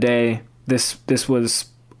the end of the day, this was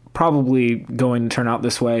probably going to turn out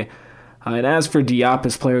this way. And as for Diop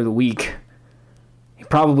as player of the week, he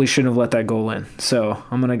probably shouldn't have let that goal in. So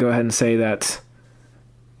I'm going to go ahead and say that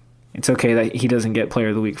it's okay that he doesn't get player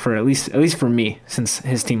of the week for at least for me, since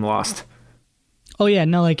his team lost. Oh yeah,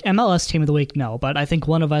 no, like MLS team of the week, no, but I think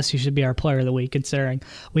one of us who should be our player of the week, considering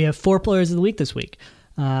we have 4 players of the week this week,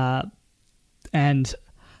 and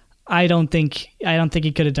I don't think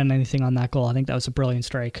he could have done anything on that goal. I think that was a brilliant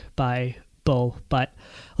strike by Bo. But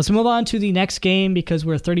let's move on to the next game because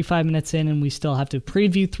we're 35 minutes in and we still have to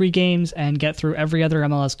preview 3 games and get through every other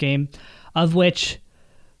MLS game, of which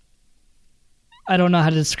I don't know how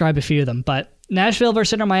to describe a few of them. But Nashville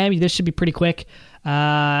versus Inter Miami, this should be pretty quick.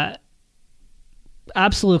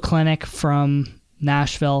 Absolute clinic from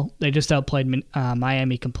Nashville. They just outplayed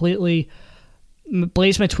Miami completely.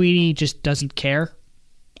 Blaise Matuidi just doesn't care,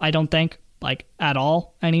 I don't think, like at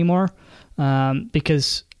all anymore,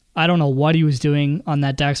 because I don't know what he was doing on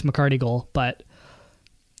that Dax McCarty goal, but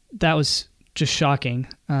that was just shocking.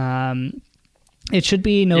 It should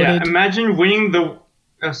be noted. Yeah, imagine winning the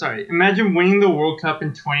World Cup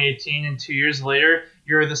in 2018, and 2 years later,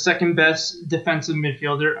 you're the second best defensive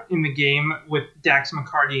midfielder in the game with Dax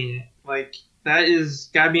McCarty in it. Like, that is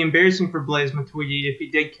gotta be embarrassing for Blaise Matuidi if he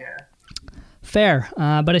did care. Fair,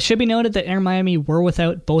 but it should be noted that Inter Miami were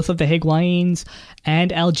without both of the Higuains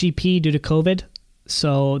and LGP due to COVID,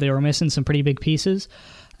 so they were missing some pretty big pieces.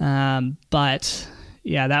 But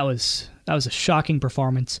yeah, that was a shocking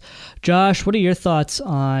performance. Josh, what are your thoughts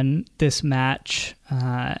on this match,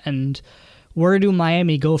 and where do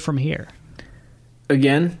Miami go from here?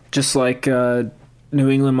 Again, just like New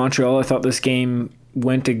England, Montreal, I thought this game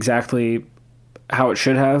went exactly how it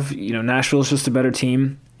should have. You know, Nashville's just a better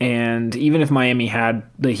team, and even if Miami had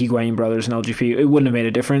the Higuain brothers and LGP, it wouldn't have made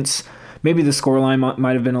a difference. Maybe the scoreline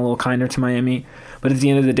might have been a little kinder to Miami, but at the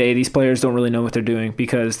end of the day, these players don't really know what they're doing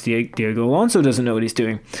because Diego Alonso doesn't know what he's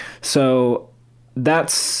doing. So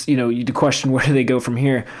that's, you question where do they go from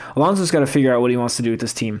here. Alonso's got to figure out what he wants to do with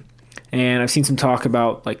this team. And I've seen some talk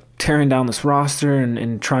about like tearing down this roster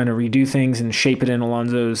and trying to redo things and shape it in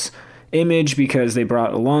Alonso's image because they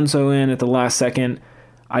brought Alonso in at the last second.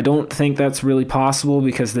 I don't think that's really possible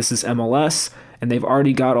because this is MLS and they've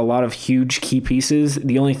already got a lot of huge key pieces.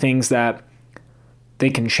 The only things that they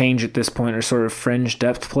can change at this point are sort of fringe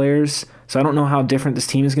depth players. So I don't know how different this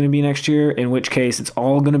team is going to be next year, in which case it's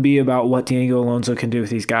all going to be about what Diego Alonso can do with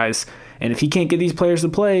these guys. And if he can't get these players to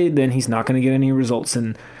play, then he's not going to get any results.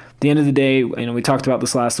 And at the end of the day, we talked about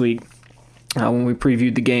this last week when we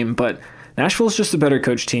previewed the game, but Nashville's just a better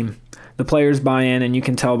coach team. The players buy in, and you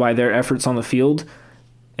can tell by their efforts on the field.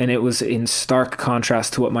 And it was in stark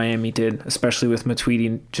contrast to what Miami did, especially with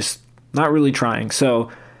Matuidi just not really trying. So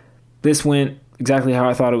this went exactly how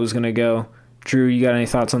I thought it was going to go. Drew, you got any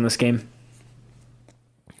thoughts on this game?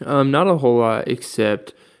 Not a whole lot,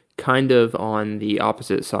 except kind of on the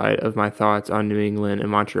opposite side of my thoughts on New England and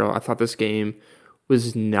Montreal. I thought this game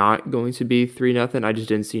was not going to be 3-0. I just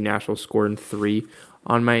didn't see Nashville scoring 3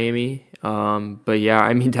 on Miami. But yeah,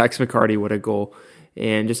 I mean, Dax McCarty, what a goal.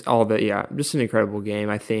 And just all that, yeah, just an incredible game.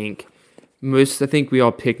 I think we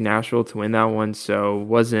all picked Nashville to win that one, so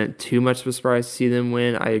wasn't too much of a surprise to see them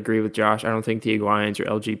win. I agree with Josh. I don't think the Iguayans or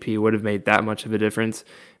LGP would have made that much of a difference.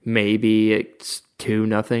 Maybe it's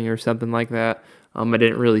 2-0 or something like that. I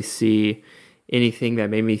didn't really see anything that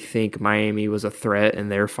made me think Miami was a threat in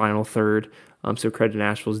their final third. So credit to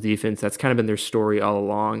Nashville's defense. That's kind of been their story all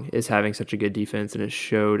along, is having such a good defense, and it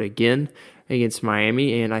showed again against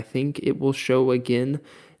Miami, and I think it will show again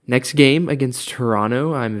next game against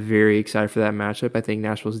Toronto. I'm very excited for that matchup. I think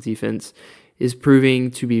Nashville's defense is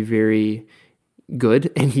proving to be very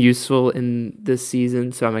good and useful in this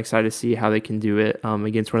season, so I'm excited to see how they can do it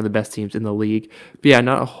against one of the best teams in the league. But yeah,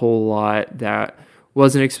 not a whole lot that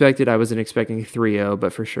wasn't expected. I wasn't expecting 3-0,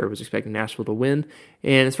 but for sure was expecting Nashville to win.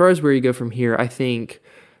 And as far as where you go from here, I think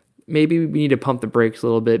maybe we need to pump the brakes a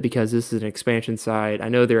little bit because this is an expansion side. I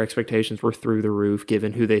know their expectations were through the roof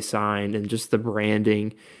given who they signed and just the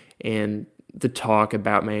branding and the talk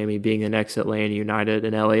about Miami being the next Atlanta United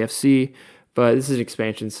and LAFC. But this is an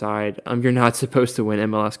expansion side. You're not supposed to win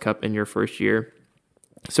MLS Cup in your first year.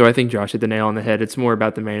 So I think Josh hit the nail on the head. It's more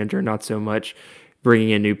about the manager, not so much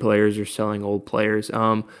bringing in new players or selling old players.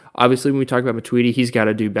 Obviously, when we talk about Matuidi, he's got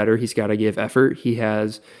to do better. He's got to give effort. He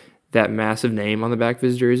has that massive name on the back of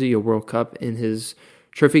his jersey, a World Cup in his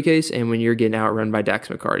trophy case, and when you're getting outrun by Dax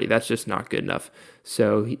McCarty, that's just not good enough.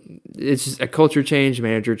 So it's just a culture change,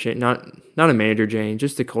 manager change, not a manager change,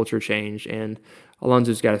 just a culture change, and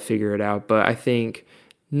Alonso's got to figure it out. But I think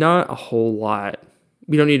not a whole lot.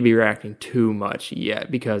 We don't need to be reacting too much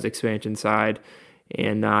yet because expansion side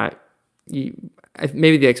and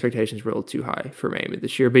maybe the expectations were a little too high for Miami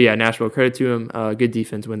this year. But yeah, Nashville, credit to him. Good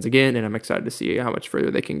defense wins again, and I'm excited to see how much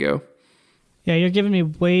further they can go. Yeah, you're giving me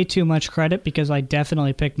way too much credit because I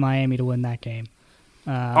definitely picked Miami to win that game.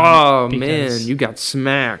 Man, you got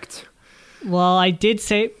smacked. Well, I did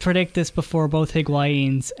predict this before both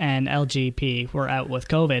Higuains and LGP were out with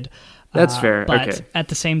COVID. That's fair. But okay. At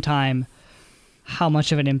the same time, how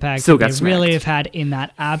much of an impact Still they got really smacked. have had in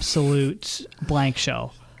that absolute blank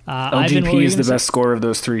show. LGP Ivan, is the best scorer of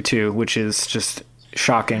those three, too, which is just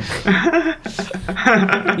shocking. The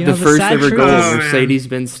first ever goal at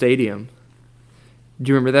Mercedes-Benz Stadium. Do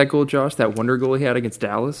you remember that goal, Josh? That wonder goal he had against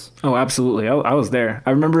Dallas? Oh, absolutely. I was there. I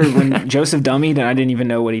remember when Joseph dummied and I didn't even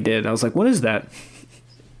know what he did. I was like, what is that?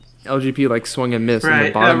 LGP swung and missed. Right. In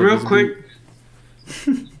the bottom Real of his quick.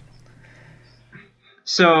 boot.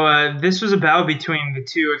 So this was a battle between the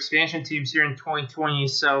two expansion teams here in 2020.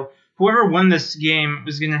 So whoever won this game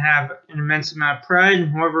was going to have an immense amount of pride,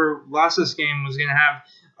 and whoever lost this game was going to have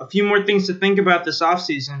a few more things to think about this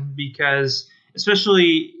offseason because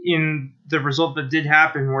especially in the result that did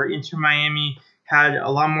happen where Inter Miami had a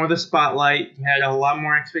lot more of the spotlight, had a lot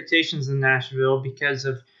more expectations than Nashville because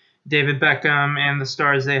of David Beckham and the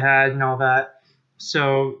stars they had and all that.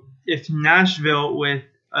 So if Nashville, with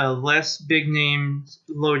a less big-name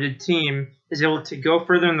loaded team, is able to go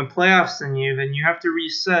further in the playoffs than you, then you have to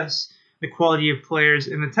reassess the quality of players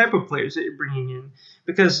and the type of players that you're bringing in.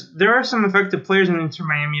 Because there are some effective players in Inter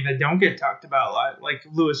Miami that don't get talked about a lot, like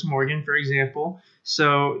Lewis Morgan, for example.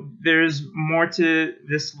 So there's more to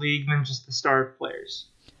this league than just the star players.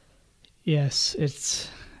 Yes, it's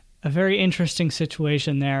a very interesting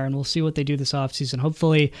situation there, and we'll see what they do this offseason.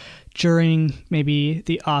 Hopefully, during maybe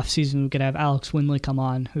the offseason, we could have Alex Windley come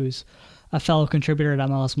on, who's a fellow contributor at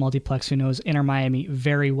MLS Multiplex who knows Inter Miami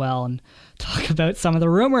very well, and talk about some of the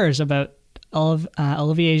rumors about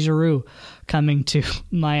Olivier Giroud coming to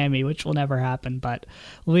Miami, which will never happen. But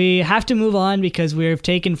we have to move on because we've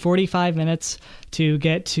taken 45 minutes to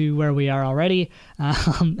get to where we are already.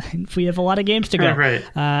 We have a lot of games to go. Right.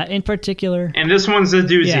 In particular, and this one's a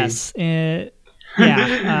doozy. Yes.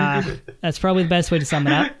 That's probably the best way to sum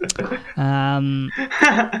it up.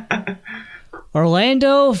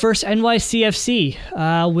 Orlando versus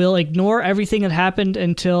NYCFC. We'll ignore everything that happened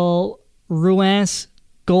until Ruin's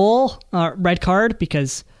goal, red card,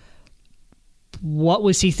 because what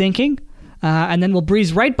was he thinking? And then we'll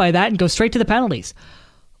breeze right by that and go straight to the penalties.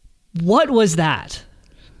 What was that?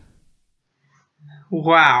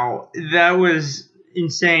 Wow, that was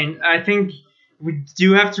insane. I think we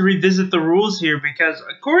do have to revisit the rules here because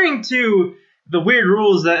according to the weird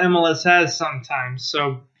rules that MLS has sometimes,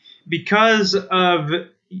 so because of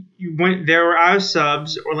they were out of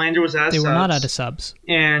subs, Orlando was out of subs. They were not out of subs.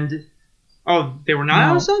 And they were not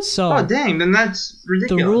out of subs? So dang, then that's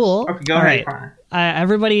ridiculous. The rule. Okay, go ahead, Connor.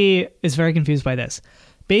 Everybody is very confused by this.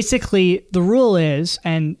 Basically, the rule is,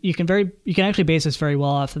 and you can actually base this very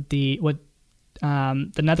well off of what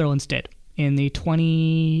the Netherlands did in the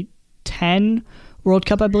 2010 World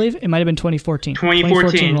Cup, I believe. It might have been 2014.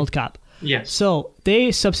 2014 World Cup. Yes. So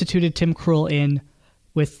they substituted Tim Krul in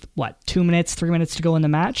with, 3 minutes to go in the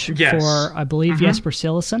match for, I believe, Jesper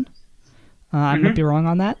Cillessen. I might be wrong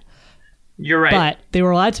on that. You're right. But they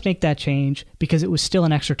were allowed to make that change because it was still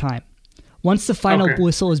an extra time. Once the final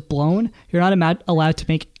whistle is blown, you're not allowed to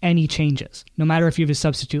make any changes, no matter if you have a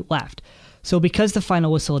substitute left. So because the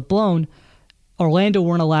final whistle had blown, Orlando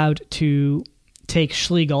weren't allowed to take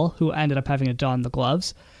Schlegel, who ended up having to don the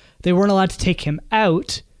gloves. They weren't allowed to take him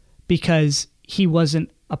out because he wasn't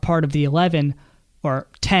a part of the 11 or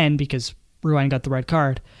 10 because Ruan got the red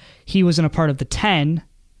card. He wasn't a part of the 10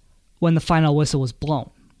 when the final whistle was blown.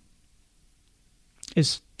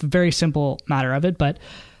 It's a very simple matter of it, but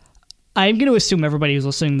I'm going to assume everybody who's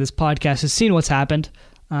listening to this podcast has seen what's happened.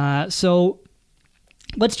 So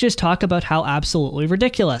let's just talk about how absolutely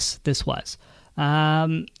ridiculous this was.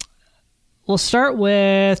 We'll start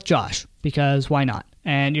with Josh, because why not?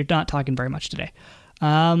 And you're not talking very much today.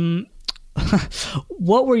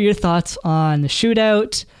 What were your thoughts on the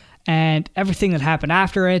shootout and everything that happened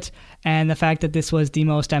after it, and the fact that this was the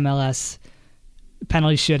most MLS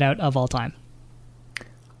penalty shootout of all time?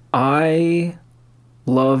 I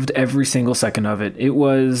loved every single second of it. It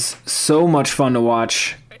was so much fun to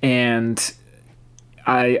watch, and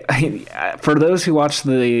I for those who watched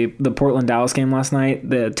the Portland-Dallas game last night,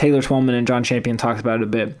 the Taylor Twellman and John Champion talked about it a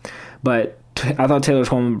bit, but I thought Taylor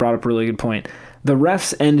Twellman brought up a really good point. The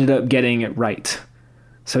refs ended up getting it right.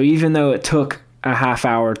 So even though it took a half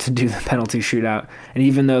hour to do the penalty shootout, and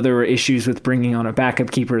even though there were issues with bringing on a backup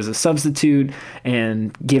keeper as a substitute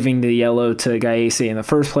and giving the yellow to Gaese in the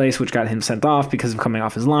first place, which got him sent off because of coming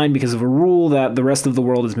off his line, because of a rule that the rest of the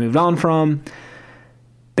world has moved on from,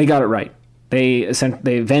 they got it right. They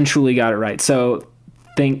eventually got it right. So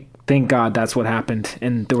thank God that's what happened,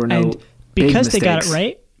 and there were no big mistakes.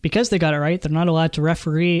 Because they got it right, they're not allowed to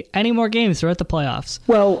referee any more games throughout the playoffs.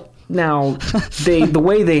 Well, now, the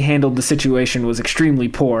way they handled the situation was extremely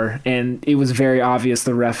poor, and it was very obvious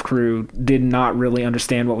the ref crew did not really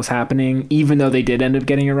understand what was happening, even though they did end up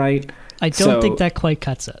getting it right. I don't think that quite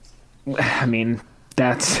cuts it. I mean,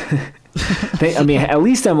 that's... at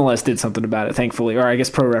least MLS did something about it, thankfully, or I guess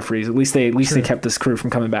pro referees. At least they kept this crew from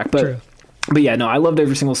coming back. But yeah, no, I loved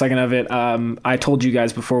every single second of it. I told you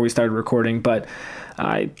guys before we started recording, but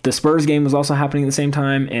the Spurs game was also happening at the same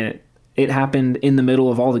time, and it happened in the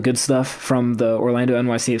middle of all the good stuff from the Orlando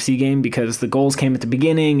NYCFC game, because the goals came at the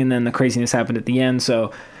beginning and then the craziness happened at the end.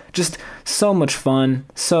 So just so much fun.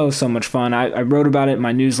 So much fun. I wrote about it in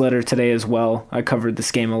my newsletter today as well. I covered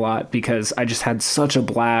this game a lot because I just had such a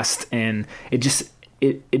blast, and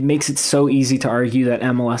it makes it so easy to argue that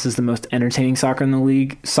MLS is the most entertaining soccer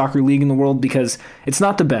league in the world, because it's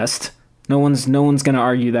not the best. No one's going to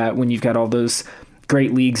argue that when you've got all those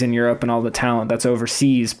great leagues in Europe and all the talent that's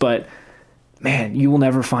overseas, but man, you will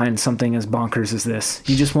never find something as bonkers as this.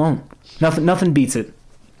 You just won't. Nothing beats it.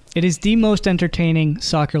 It is the most entertaining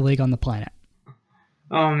soccer league on the planet.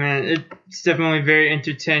 Oh man, it's definitely very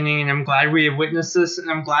entertaining, and I'm glad we have witnessed this,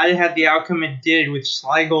 and I'm glad it had the outcome it did, with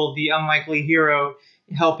Schlegel, the unlikely hero,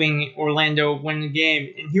 helping Orlando win the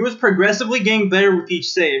game. And he was progressively getting better with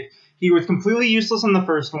each save. He was completely useless on the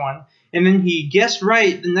first one, and then he guessed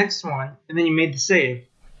right the next one, and then he made the save.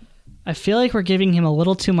 I feel like we're giving him a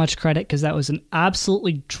little too much credit, because that was an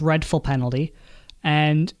absolutely dreadful penalty,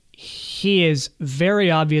 and he is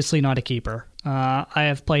very obviously not a keeper. I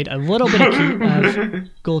have played a little bit of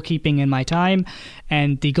goalkeeping in my time,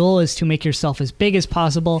 and the goal is to make yourself as big as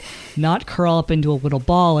possible, not curl up into a little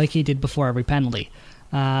ball like he did before every penalty.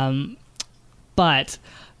 But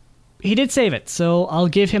he did save it, so I'll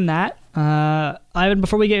give him that. Ivan,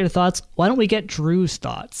 before we get your thoughts, why don't we get Drew's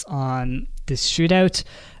thoughts on this shootout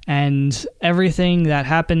and everything that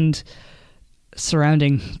happened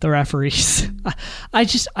surrounding the referees? I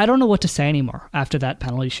don't know what to say anymore after that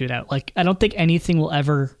penalty shootout. Like, I don't think anything will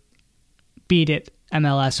ever beat it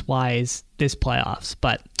MLS-wise this playoffs.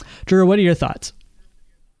 But, Drew, what are your thoughts?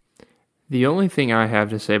 The only thing I have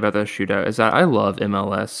to say about that shootout is that I love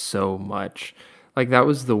MLS so much. Like, that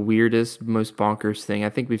was the weirdest, most bonkers thing. I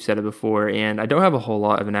think we've said it before, and I don't have a whole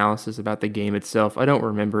lot of analysis about the game itself. I don't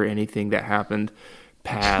remember anything that happened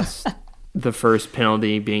past the first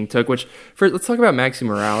penalty being took, let's talk about Maxi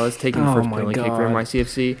Morales taking the first penalty kick for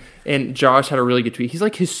NYCFC. And Josh had a really good tweet. He's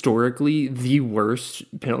like historically the worst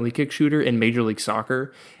penalty kick shooter in Major League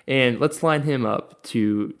Soccer. And let's line him up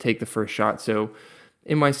to take the first shot. So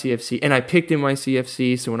NYCFC, and I picked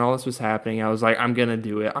NYCFC. So when all this was happening, I was like, I'm going to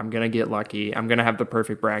do it. I'm going to get lucky. I'm going to have the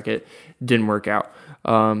perfect bracket. Didn't work out.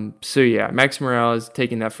 So yeah, Maxi Morales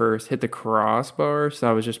taking that first, hit the crossbar. So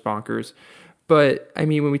that was just bonkers. But I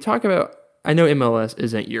mean, when we talk about, I know MLS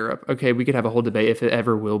isn't Europe. Okay, we could have a whole debate if it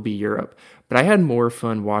ever will be Europe. But I had more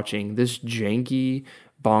fun watching this janky,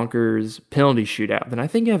 bonkers penalty shootout than I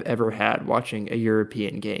think I've ever had watching a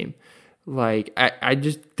European game. Like, I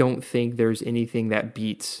just don't think there's anything that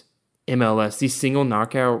beats MLS. These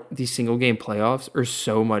single game playoffs are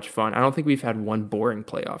so much fun. I don't think we've had one boring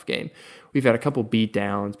playoff game. We've had a couple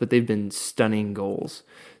beatdowns, but they've been stunning goals.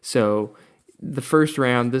 So the first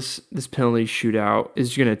round, this penalty shootout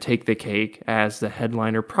is going to take the cake as the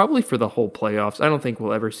headliner, probably for the whole playoffs. I don't think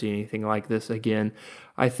we'll ever see anything like this again.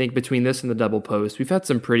 I think between this and the double post, we've had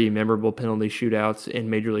some pretty memorable penalty shootouts in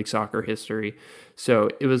Major League Soccer history. So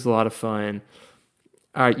it was a lot of fun.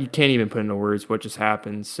 You can't even put into words what just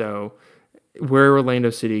happened. So where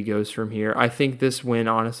Orlando City goes from here, I think this win,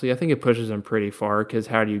 honestly, I think it pushes them pretty far, because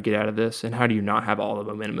how do you get out of this, and how do you not have all the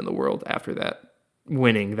momentum in the world after that?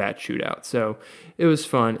 Winning that shootout. So it was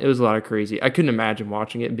fun. It was a lot of crazy. I couldn't imagine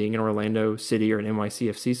watching it being an Orlando City or an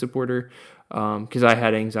NYCFC supporter, because I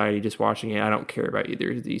had anxiety just watching it. I don't care about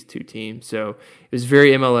either of these two teams. So it was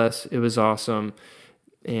very MLS. It was awesome.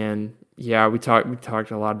 And yeah, we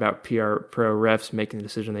talked a lot about PR Pro refs making the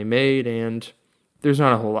decision they made, and there's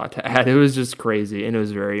not a whole lot to add. It was just crazy, and it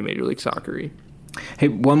was very Major League Soccer-y. Hey,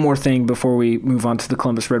 one more thing before we move on to the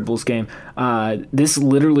Columbus Red Bulls game. This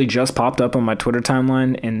literally just popped up on my Twitter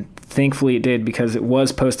timeline, and thankfully it did, because it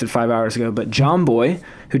was posted 5 hours ago. But John Boy,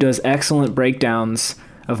 who does excellent breakdowns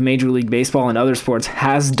of Major League Baseball and other sports,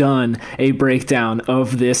 has done a breakdown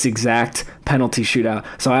of this exact penalty shootout.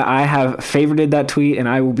 So I have favorited that tweet, and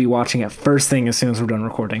I will be watching it first thing as soon as we're done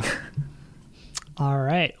recording. All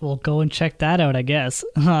right, we'll go and check that out, I guess.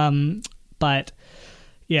 But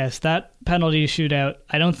yes, that penalty shootout,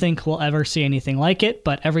 I don't think we'll ever see anything like it,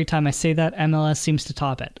 but every time I say that, MLS seems to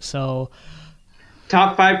top it. So,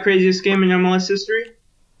 top 5 craziest game in MLS history?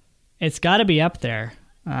 It's got to be up there.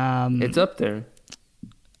 It's up there.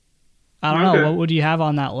 I don't know. What would you have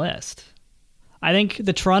on that list? I think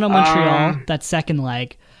the Toronto-Montreal, that second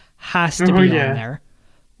leg, has to be on there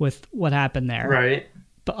with what happened there. Right.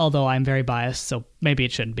 But although I'm very biased, so maybe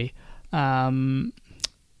it shouldn't be.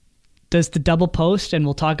 Does the double post, and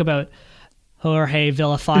we'll talk about Jorge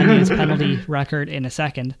Villafaña's penalty record in a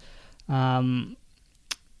second. I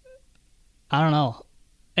don't know.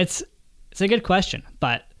 It's a good question,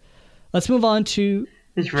 but let's move on to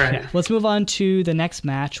let's move on to the next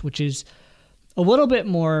match, which is a little bit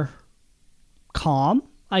more calm,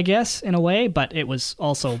 I guess, in a way, but it was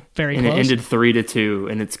also very close. And it ended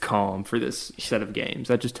 3-2, and it's calm for this set of games.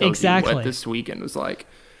 That just tells you what this weekend was like.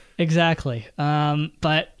 Exactly.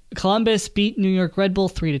 But Columbus beat New York Red Bull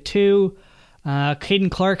 3-2.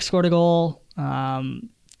 Caden Clark scored a goal. New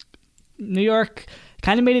York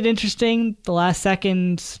kind of made it interesting the last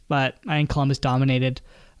seconds, but I think Columbus dominated.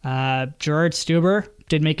 Gerard Stuber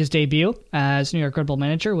did make his debut as New York Red Bull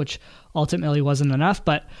manager, which ultimately wasn't enough.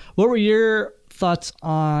 But what were your thoughts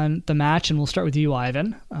on the match? And we'll start with you,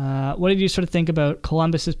 Ivan. What did you sort of think about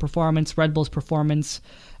Columbus's performance, Red Bull's performance,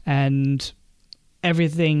 and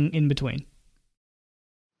everything in between?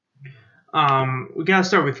 We gotta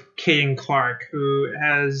start with Caden Clark, who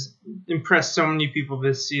has impressed so many people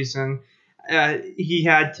this season. He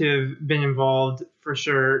had to have been involved for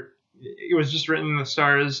sure. It was just written in the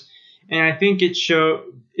stars, and I think it showed.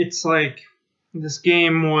 It's like this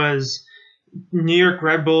game was New York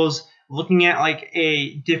Red Bulls looking at like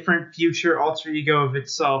a different future alter ego of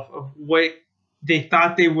itself, of what they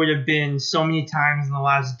thought they would have been so many times in the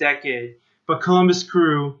last decade. But Columbus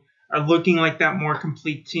Crew are looking like that more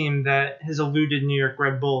complete team that has eluded New York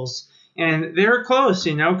Red Bulls. And they were close,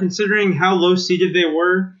 considering how low-seeded they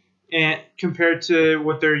were and compared to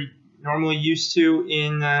what they're normally used to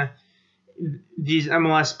in these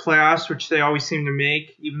MLS playoffs, which they always seem to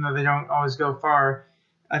make, even though they don't always go far.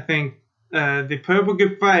 I think they put up a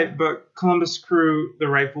good fight, but Columbus Crew, the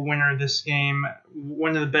rightful winner of this game,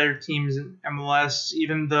 one of the better teams in MLS,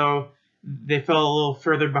 even though they fell a little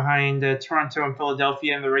further behind Toronto and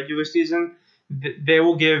Philadelphia in the regular season. They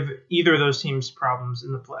will give either of those teams problems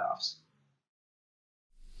in the playoffs.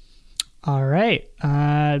 All right.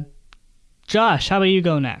 Josh, how about you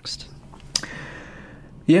go next?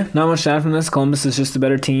 Yeah, not much to add from this. Columbus is just a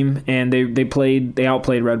better team, and they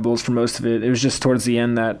outplayed Red Bulls for most of it. It was just towards the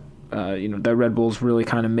end that that Red Bulls really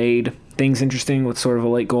kind of made things interesting with sort of a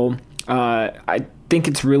late goal. I think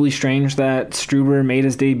it's really strange that Struber made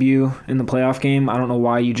his debut in the playoff game. I don't know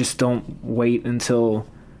why you just don't wait until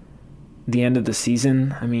the end of the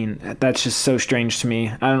season. I mean, that's just so strange to me.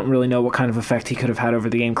 I don't really know what kind of effect he could have had over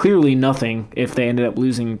the game. Clearly nothing if they ended up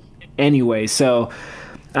losing anyway. So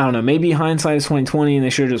I don't know. Maybe hindsight is 2020 and they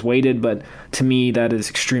should have just waited, but to me that is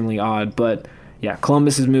extremely odd. But yeah,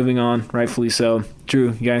 Columbus is moving on, rightfully so.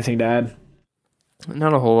 Drew, you got anything to add?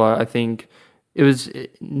 Not a whole lot. I think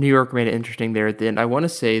New York made it interesting there at the end. I want to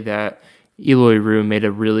say that Eloy Roux made not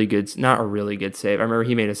a really good save. I remember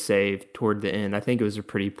he made a save toward the end. I think it was a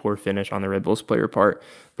pretty poor finish on the Red Bulls player part,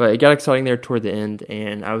 but it got exciting there toward the end,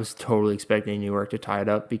 and I was totally expecting New York to tie it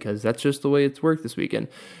up because that's just the way it's worked this weekend.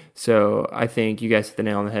 So I think you guys hit the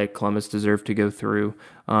nail on the head. Columbus deserved to go through.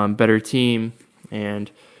 Better team, and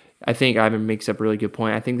I think Ivan makes up a really good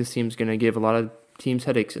point. I think this team's going to give a lot of teams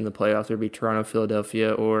headaches in the playoffs. It'll be Toronto,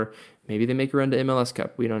 Philadelphia, or maybe they make a run to MLS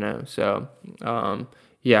Cup. We don't know. So,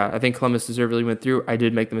 yeah, I think Columbus deservedly went through. I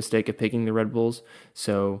did make the mistake of picking the Red Bulls,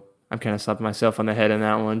 so I'm kind of slapping myself on the head on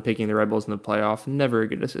that one, picking the Red Bulls in the playoff. Never a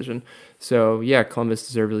good decision. So, yeah, Columbus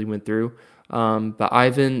deservedly went through. But,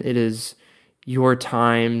 Ivan, it is your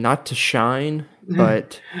time not to shine,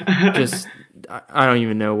 but just I don't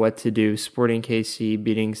even know what to do. Sporting KC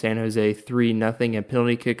beating San Jose 3-0 at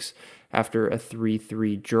penalty kicks after a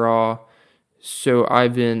 3-3 draw. So,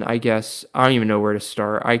 Ivan, I guess I don't even know where to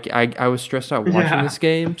start. I was stressed out watching this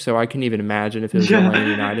game, so I couldn't even imagine if it was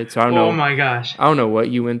Atlanta United. So I don't know. Oh my gosh! I don't know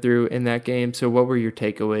what you went through in that game. So, what were your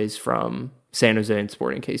takeaways from San Jose and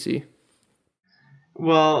Sporting KC?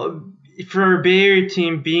 Well, for a Bay Area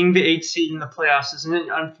team, being the 8th seed in the playoffs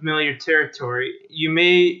isn't unfamiliar territory.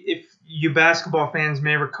 If you basketball fans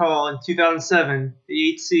may recall, in 2007,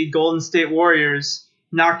 the 8th seed Golden State Warriors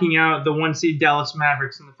knocking out the 1 seed Dallas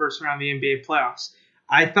Mavericks in the first round of the NBA playoffs.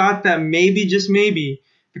 I thought that maybe, just maybe,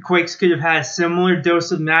 the Quakes could have had a similar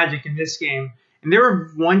dose of magic in this game, and they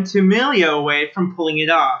were 1-2 Milia away from pulling it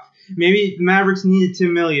off. Maybe the Mavericks needed 2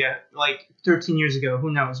 Milia like 13 years ago,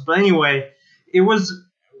 who knows. But anyway, it was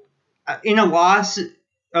in a loss,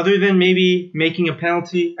 other than maybe making a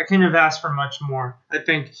penalty, I couldn't have asked for much more. I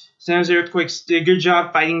think San Jose Earthquakes did a good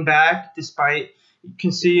job fighting back despite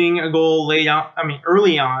conceding a goal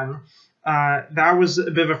early on. That was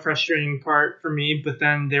a bit of a frustrating part for me, but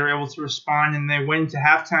then they were able to respond and they went into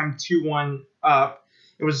halftime 2-1 up.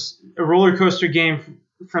 It was a roller coaster game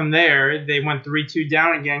from there. They went 3-2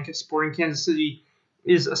 down again because Sporting Kansas City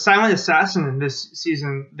is a silent assassin in this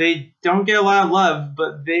season. They don't get a lot of love,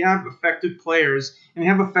 but they have effective players and they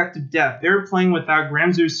have effective depth. They're playing without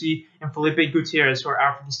Graham Zusi and Felipe Gutierrez, who are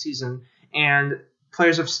out for the season, and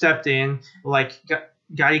players have stepped in like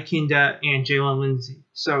Gadi Kinda and Jalen Lindsay.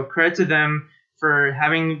 So credit to them for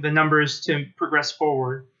having the numbers to progress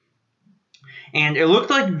forward. And it looked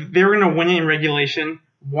like they were going to win it in regulation.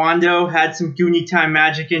 Wando had some Goonie time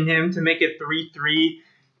magic in him to make it 3-3.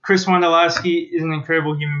 Chris Wondolowski is an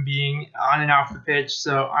incredible human being on and off the pitch,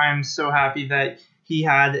 so I'm so happy that he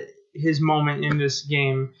had his moment in this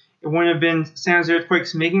game. It wouldn't have been San Jose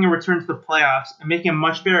Earthquakes making a return to the playoffs and making a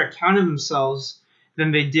much better account of themselves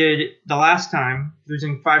than they did the last time,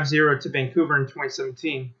 losing 5-0 to Vancouver in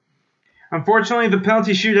 2017. Unfortunately, the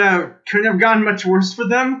penalty shootout couldn't have gotten much worse for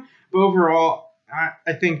them, but overall,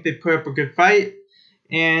 I think they put up a good fight,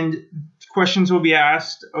 and questions will be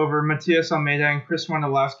asked over Matias Almeida and Chris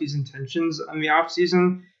Wondolowski's intentions in the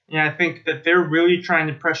offseason, and I think that they're really trying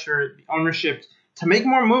to pressure the ownership to make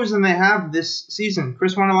more moves than they have this season.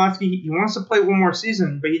 Chris Wondolowski, he wants to play one more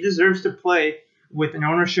season, but he deserves to play with an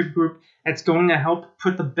ownership group that's going to help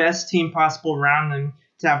put the best team possible around him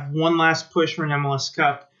to have one last push for an MLS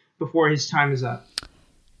Cup before his time is up.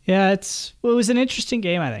 Yeah, it was an interesting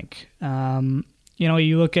game, I think.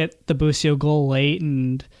 You look at the Busio goal late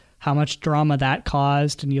and how much drama that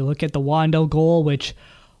caused, and you look at the Wando goal, which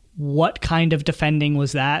what kind of defending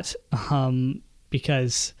was that?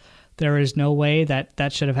 Because there is no way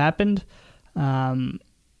that should have happened.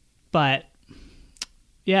 But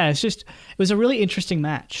yeah, it was a really interesting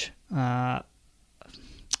match. I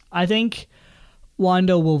think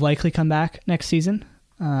Wando will likely come back next season.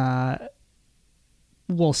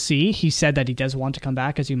 We'll see. He said that he does want to come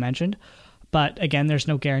back, as you mentioned. But again, there's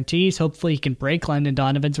no guarantees. Hopefully he can break Landon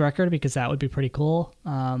Donovan's record because that would be pretty cool.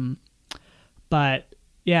 But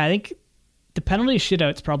yeah, I think the penalty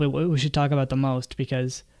shootout is probably what we should talk about the most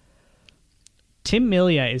because Tim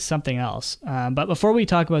Milia is something else. But before we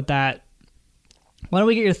talk about that, why don't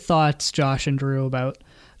we get your thoughts, Josh and Drew, about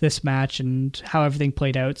this match and how everything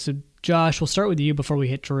played out. So, Josh, we'll start with you before we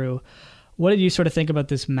hit Drew. What did you sort of think about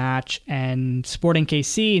this match and Sporting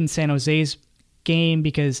KC and San Jose's game?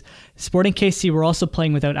 Because Sporting KC were also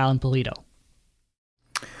playing without Alan Polito.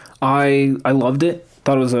 I loved it.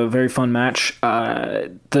 Thought it was a very fun match.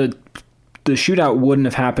 The shootout wouldn't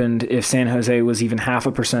have happened if San Jose was even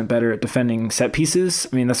 0.5% better at defending set pieces.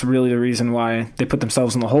 I mean, that's really the reason why they put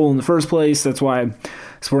themselves in the hole in the first place. That's why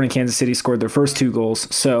Sporting Kansas City scored their first 2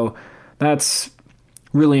 goals. So that's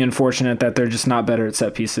really unfortunate that they're just not better at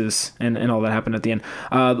set pieces and all that happened at the end.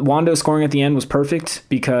 Wando scoring at the end was perfect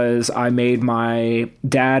because I made my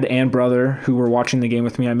dad and brother who were watching the game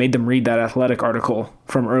with me, I made them read that Athletic article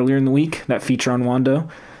from earlier in the week, that feature on Wando.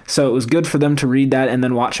 So it was good for them to read that and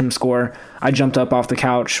then watch him score. I jumped up off the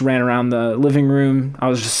couch, ran around the living room. I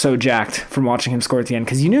was just so jacked from watching him score at the end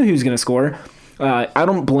because you knew he was going to score. I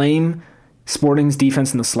don't blame Sporting's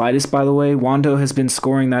defense in the slightest, by the way. Wando has been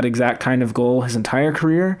scoring that exact kind of goal his entire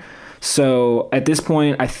career. So at this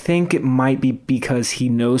point, I think it might be because he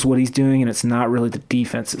knows what he's doing and it's not really the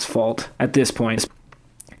defense's fault at this point.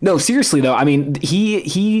 No, seriously though, I mean,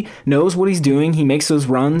 he knows what he's doing. He makes those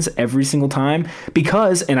runs every single time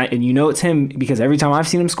because, and you know it's him because every time I've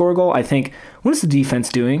seen him score a goal, I think, what is the defense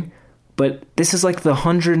doing? But this is like the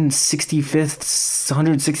 165th,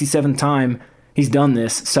 167th time he's done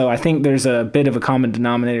this. So I think there's a bit of a common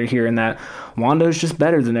denominator here in that Wando's just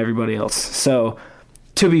better than everybody else. So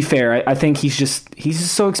to be fair, I think he's just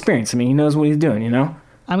so experienced. I mean, he knows what he's doing, you know?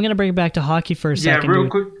 I'm going to bring it back to hockey for a second. Yeah, real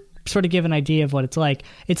quick. Sort of give an idea of what it's like.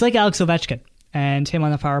 It's like Alex Ovechkin and him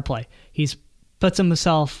on the power play. He's puts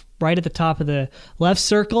himself right at the top of the left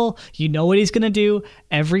circle. You know what he's going to do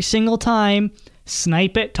every single time.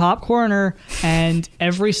 Snipe it top corner, and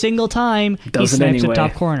every single time he snipes it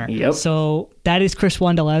top corner. Yep. So that is Chris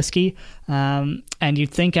Wondolowski. And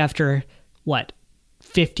you'd think after,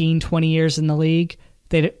 15, 20 years in the league,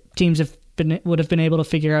 teams would have been able to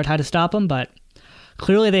figure out how to stop him, but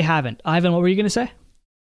clearly they haven't. Ivan, what were you going to say?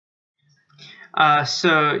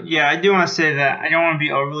 I do want to say that I don't want to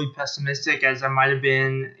be overly pessimistic, as I might have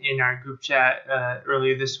been in our group chat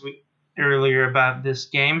earlier about this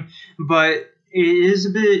game, but it is a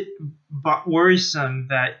bit worrisome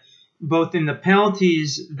that both in the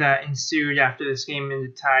penalties that ensued after this game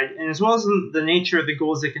ended tied, and as well as in the nature of the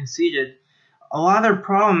goals they conceded, a lot of their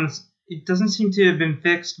problems, it doesn't seem to have been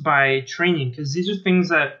fixed by training, because these are things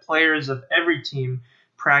that players of every team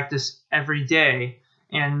practice every day.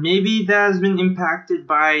 And maybe that has been impacted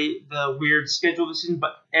by the weird schedule decision,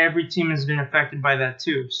 but every team has been affected by that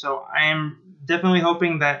too. So I am definitely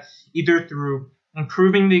hoping that either through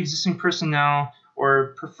improving the existing personnel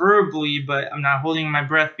or preferably, but I'm not holding my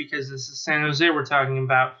breath because this is San Jose we're talking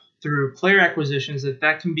about, through player acquisitions,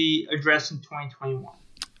 that can be addressed in 2021.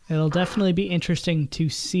 It'll definitely be interesting to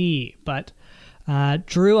see. But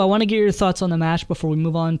Drew, I want to get your thoughts on the match before we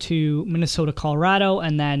move on to Minnesota, Colorado,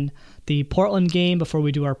 and then the Portland game before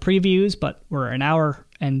we do our previews, but we're an hour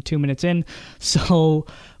and 2 minutes in, so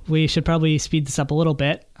we should probably speed this up a little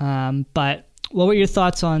bit. But what were your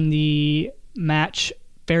thoughts on the match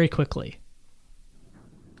very quickly?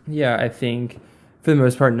 Yeah, I think for the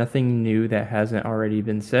most part, nothing new that hasn't already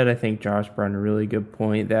been said. I think Josh brought in a really good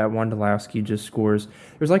point that Wondolowski just scores.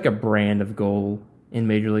 There's like a brand of goal in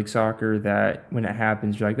Major League Soccer that when it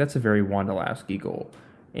happens, you're like, that's a very Wondolowski goal.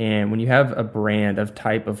 And when you have a brand of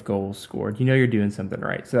type of goals scored, you know you're doing something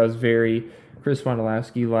right. So that was very Chris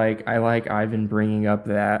Wondolowski. I like Ivan bringing up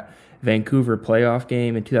that Vancouver playoff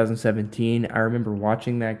game in 2017. I remember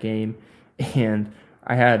watching that game, and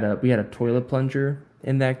we had a toilet plunger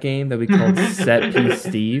in that game that we called Set Piece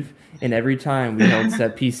Steve. And every time we held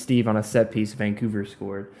Set Piece Steve on a set piece, Vancouver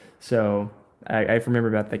scored. So I remember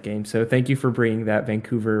about that game. So thank you for bringing that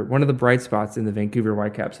Vancouver, one of the bright spots in the Vancouver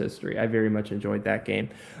Whitecaps history. I very much enjoyed that game.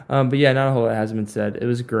 But yeah, not a whole lot hasn't been said. It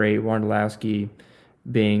was great. Wondolowski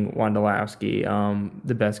being Wondolowski,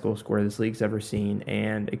 the best goal scorer this league's ever seen,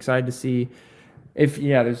 and excited to see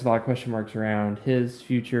there's a lot of question marks around his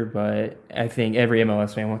future, but I think every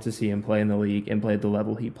MLS fan wants to see him play in the league and play at the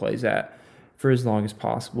level he plays at for as long as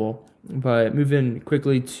possible. But moving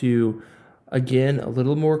quickly to, again, a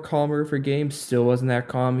little more calmer for games. Still wasn't that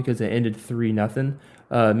calm because it ended 3-0.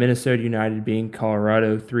 Minnesota United being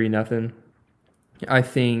Colorado 3-0. I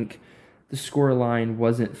think the scoreline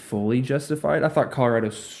wasn't fully justified. I thought Colorado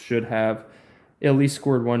should have at least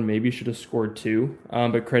scored one, maybe should have scored two.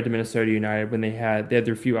 But credit to Minnesota United when they had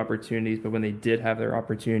their few opportunities, but when they did have their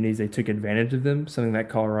opportunities, they took advantage of them, something that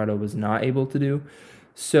Colorado was not able to do.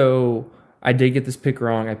 So I did get this pick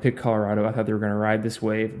wrong. I picked Colorado. I thought they were going to ride this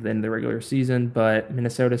wave at the end of the regular season, but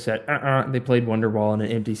Minnesota said, They played Wonderball in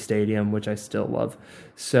an empty stadium, which I still love.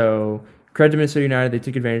 So credit to Minnesota United. They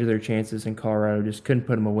took advantage of their chances, and Colorado just couldn't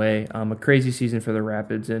put them away. A crazy season for the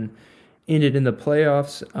Rapids, and ended in the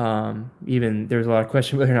playoffs. Even there was a lot of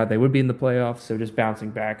question whether or not they would be in the playoffs. So just bouncing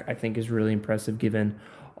back, I think, is really impressive given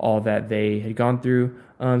all that they had gone through.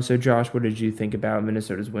 So Josh, what did you think about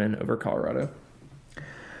Minnesota's win over Colorado?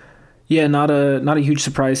 Yeah, not a huge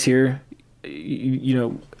surprise here.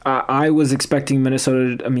 I was expecting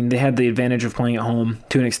Minnesota. I mean, they had the advantage of playing at home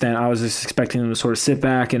to an extent. I was just expecting them to sort of sit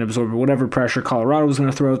back and absorb whatever pressure Colorado was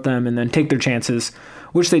going to throw at them, and then take their chances,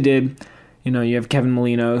 which they did. You have Kevin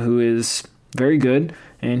Molino, who is very good,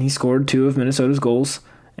 and he scored 2 of Minnesota's goals.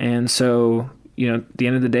 And so, at the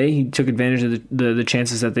end of the day, he took advantage of the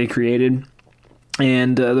chances that they created.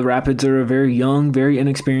 And the Rapids are a very young, very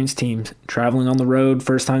inexperienced team, traveling on the road,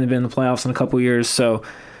 first time they've been in the playoffs in a couple years. So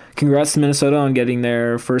congrats to Minnesota on getting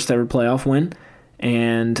their first ever playoff win.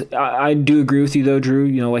 And I do agree with you, though, Drew.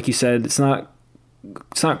 Like you said, it's not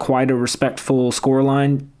quite a respectful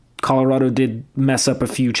scoreline. Colorado did mess up a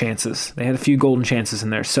few chances. They had a few golden chances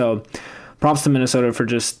in there. So props to Minnesota for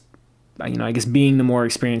just, I guess, being the more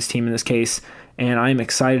experienced team in this case. And I'm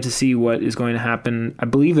excited to see what is going to happen. I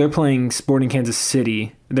believe they're playing Sporting Kansas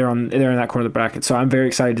City. They're in that corner of the bracket. So I'm very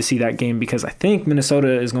excited to see that game because I think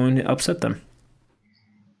Minnesota is going to upset them.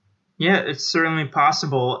 Yeah, it's certainly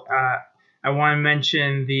possible. I want to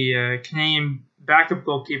mention the Canadian backup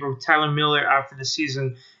goalkeeper, Tyler Miller, out for the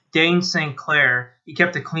season. Dane St. Clair, he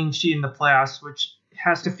kept a clean sheet in the playoffs, which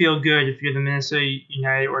has to feel good if you're the Minnesota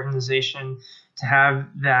United organization to have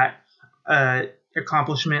that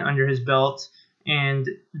accomplishment under his belt. And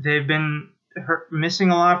they've been missing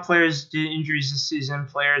a lot of players due to injuries this season,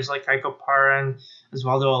 players like Iko Para and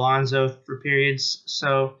Osvaldo Alonso for periods.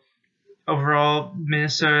 So overall,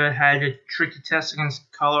 Minnesota had a tricky test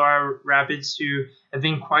against Colorado Rapids, who have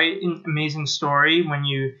been quite an amazing story when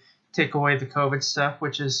you take away the COVID stuff,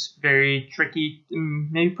 which is very tricky,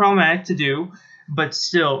 maybe problematic to do, but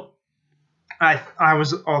still, I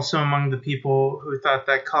was also among the people who thought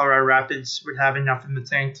that Colorado Rapids would have enough in the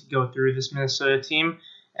tank to go through this Minnesota team.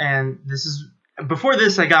 And before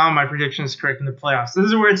this, I got all my predictions correct in the playoffs. This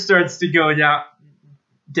is where it starts to go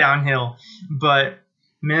downhill. But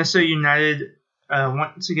Minnesota United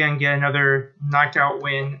once again get another knockout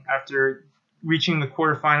win after reaching the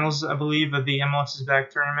quarterfinals, I believe, of the MLS is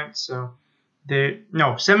Back tournament. So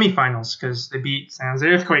semifinals, because they beat San Jose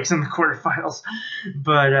Earthquakes in the quarterfinals.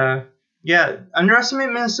 But yeah,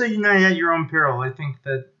 underestimate Minnesota United at your own peril. I think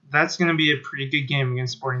that's going to be a pretty good game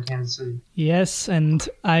against Sporting Kansas City. Yes, and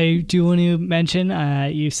I do want to mention,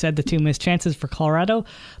 you said the 2 missed chances for Colorado.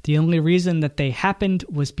 The only reason that they happened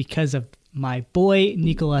was because of my boy,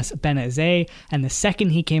 Nicolas Benazet, and the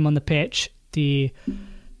second he came on the pitch, the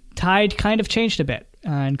tide kind of changed a bit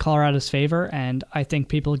in Colorado's favor, and I think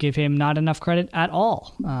people give him not enough credit at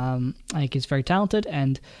all. I think he's very talented,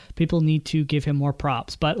 and people need to give him more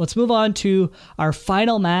props. But let's move on to our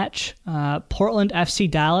final match, Portland FC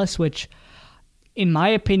Dallas, which, in my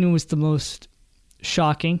opinion, was the most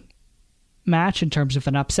shocking match in terms of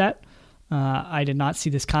an upset. I did not see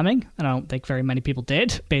this coming, and I don't think very many people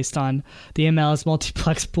did, based on the MLS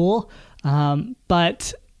multiplex pool.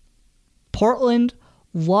 But Portland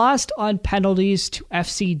lost on penalties to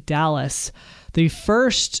FC Dallas. The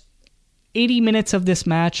first 80 minutes of this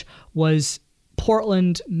match was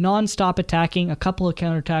Portland nonstop attacking, a couple of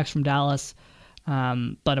counterattacks from Dallas.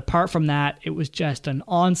 But apart from that, it was just an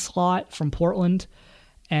onslaught from Portland.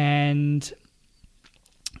 And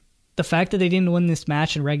the fact that they didn't win this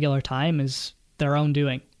match in regular time is their own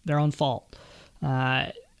doing, their own fault.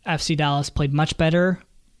 FC Dallas played much better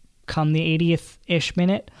come the 80th-ish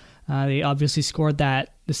minute. They obviously scored the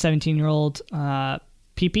 17-year-old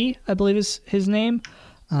Pepe, I believe is his name.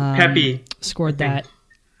 Pepe. Scored that.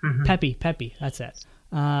 Mm-hmm. Pepe, that's it.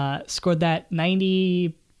 Scored that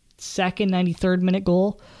 92nd, 93rd minute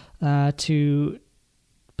goal to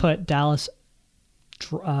put Dallas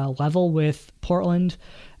level with Portland.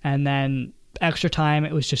 And then extra time,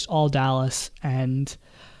 it was just all Dallas. And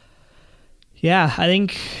yeah, I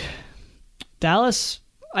think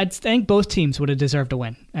both teams would have deserved a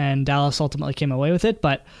win, and Dallas ultimately came away with it.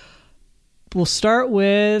 But we'll start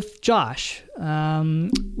with Josh.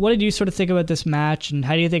 What did you sort of think about this match, and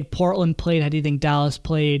how do you think Portland played? How do you think Dallas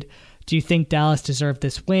played? Do you think Dallas deserved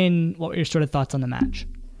this win? What were your sort of thoughts on the match?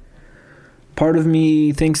 Part of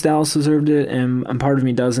me thinks Dallas deserved it, and part of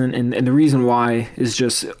me doesn't. And the reason why is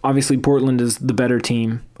just, obviously, Portland is the better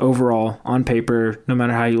team overall on paper, no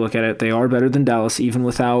matter how you look at it. They are better than Dallas, even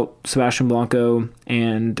without Sebastian Blanco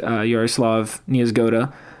and Yaroslav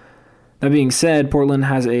Niezgoda. That being said, Portland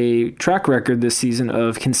has a track record this season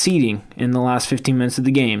of conceding in the last 15 minutes of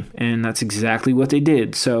the game, and that's exactly what they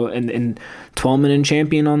did. So, and 12-minute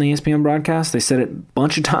champion on the ESPN broadcast, they said it a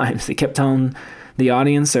bunch of times. They kept telling the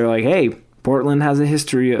audience, they're like, hey, Portland has a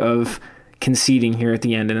history of conceding here at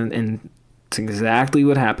the end, and it's exactly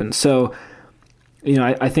what happened. So,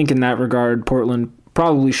 I think in that regard, Portland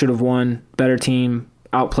probably should have won. Better team,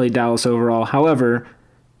 outplayed Dallas overall. However,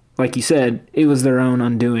 like you said, it was their own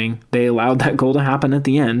undoing. They allowed that goal to happen at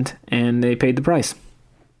the end, and they paid the price.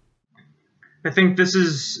 I think this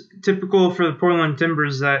is typical for the Portland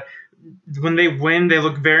Timbers that when they win, they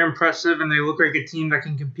look very impressive and they look like a team that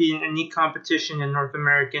can compete in any competition in North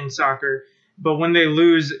American soccer. But when they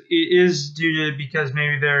lose, it is due to because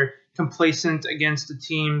maybe they're complacent against a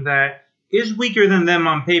team that is weaker than them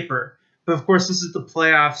on paper. But of course, this is the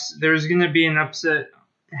playoffs. There's going to be an upset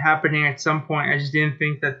happening at some point. I just didn't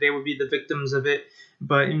think that they would be the victims of it.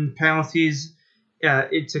 But in penalties,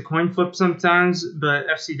 it's a coin flip sometimes. But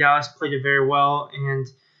FC Dallas played it very well. And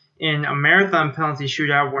in a marathon penalty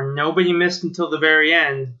shootout where nobody missed until the very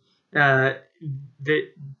end, the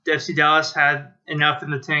FC Dallas had enough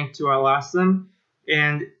in the tank to outlast them.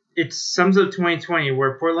 And it sums up 2020,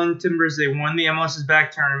 where Portland Timbers, they won the MLS's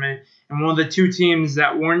Back tournament, and one of the two teams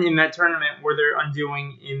that weren't in that tournament were their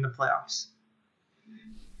undoing in the playoffs.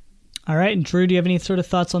 All right, and Drew, do you have any sort of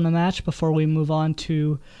thoughts on the match before we move on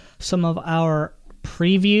to some of our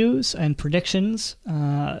previews and predictions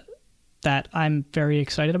that I'm very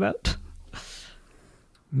excited about?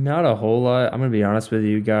 Not a whole lot. I'm going to be honest with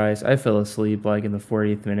you guys. I fell asleep like in the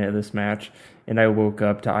 40th minute of this match, and I woke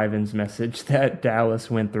up to Ivan's message that Dallas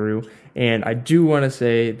went through. And I do want to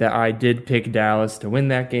say that I did pick Dallas to win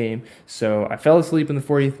that game. So I fell asleep in the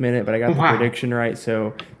 40th minute, but I got the prediction right.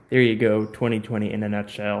 So there you go, 2020 in a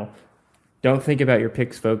nutshell. Don't think about your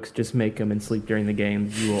picks, folks. Just make them and sleep during the game.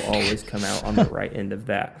 You will always come out on the right end of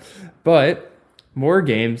that. But more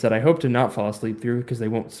games that I hope to not fall asleep through because they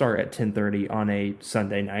won't start at 10:30 on a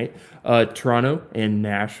Sunday night. Toronto and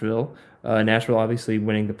Nashville. Nashville obviously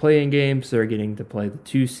winning the play-in game, so they're getting to play the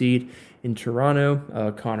 2 seed in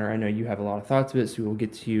Toronto. Connor, I know you have a lot of thoughts of it, so we'll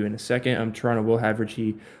get to you in a second. Toronto will have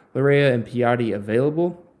Richie Larea and Piatti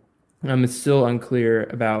available. It's still unclear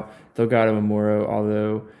about Delgado and Moro,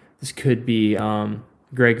 although this could be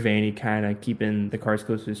Greg Vanney kind of keeping the cards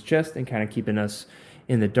close to his chest and kind of keeping us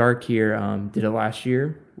in the dark here. Did it last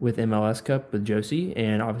year with MLS Cup with Josie,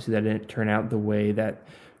 and obviously that didn't turn out the way that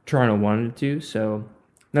Toronto wanted it to. So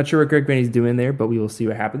not sure what Greg Vanney's doing there, but we will see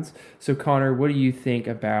what happens. So Connor, what do you think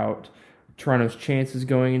about Toronto's chances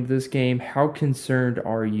going into this game? How concerned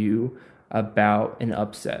are you about an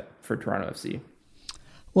upset for Toronto FC?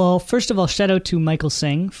 Well, first of all, shout out to Michael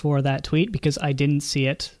Singh for that tweet because I didn't see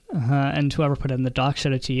it. And whoever put it in the doc,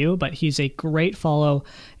 shout out to you. But he's a great follow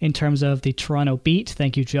in terms of the Toronto beat.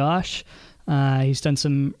 Thank you, Josh. He's done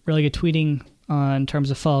some really good tweeting in terms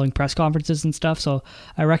of following press conferences and stuff. So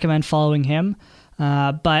I recommend following him.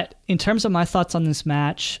 But in terms of my thoughts on this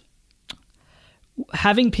match,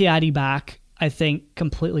 having Piatti back, I think,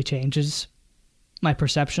 completely changes my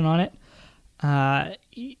perception on it.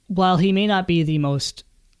 While he may not be the most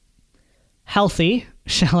healthy,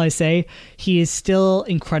 shall I say, he is still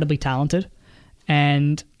incredibly talented,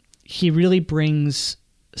 and he really brings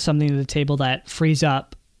something to the table that frees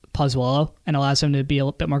up Pozuelo and allows him to be a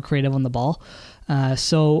little bit more creative on the ball.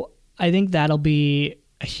 So I think that'll be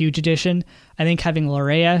a huge addition. I think having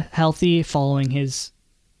Larea healthy following his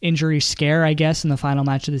injury scare, I guess, in the final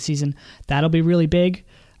match of the season, that'll be really big,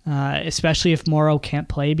 especially if Moro can't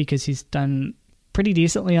play because he's done pretty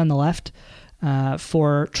decently on the left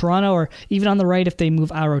for Toronto, or even on the right if they move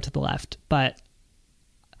Aro to the left. But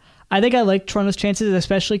I think I like Toronto's chances,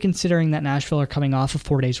 especially considering that Nashville are coming off of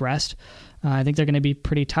 4 days rest. I think they're going to be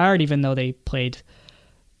pretty tired, even though they played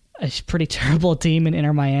a pretty terrible team in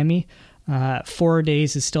Inter Miami. 4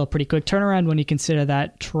 days is still a pretty quick turnaround when you consider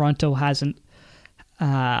that Toronto hasn't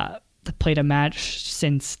played a match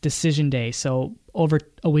since decision day, so over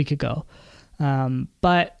a week ago.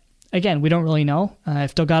 But again, we don't really know.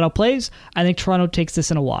 If Delgado plays, I think Toronto takes this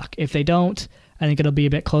in a walk. If they don't, I think it'll be a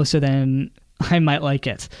bit closer than I might like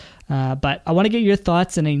it. But I want to get your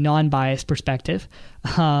thoughts in a non-biased perspective.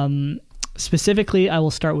 Specifically, I will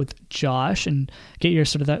start with Josh and get your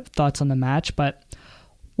sort of thoughts on the match. But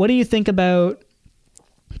what do you think about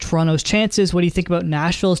Toronto's chances? What do you think about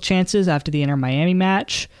Nashville's chances after the Inter Miami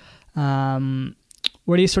match?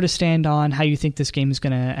 where do you sort of stand on how you think this game is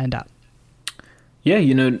going to end up? Yeah,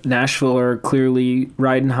 Nashville are clearly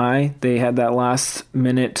riding high. They had that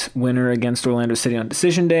last-minute winner against Orlando City on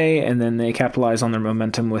decision day, and then they capitalized on their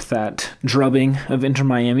momentum with that drubbing of Inter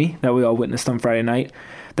Miami that we all witnessed on Friday night.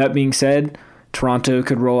 That being said, Toronto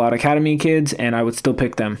could roll out academy kids, and I would still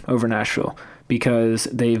pick them over Nashville because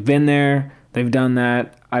they've been there, they've done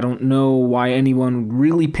that. I don't know why anyone would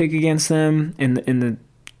really pick against them in the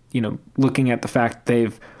looking at the fact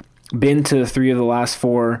they've been to 3 of the last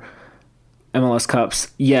 4 MLS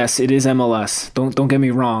Cups. Yes, it is MLS. Don't get me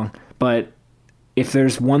wrong, but if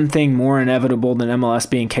there's one thing more inevitable than MLS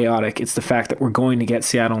being chaotic, it's the fact that we're going to get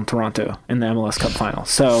Seattle and Toronto in the MLS Cup final.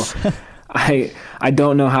 So I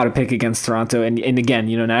don't know how to pick against Toronto. And again,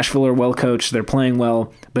 Nashville are well coached. They're playing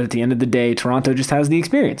well. But at the end of the day, Toronto just has the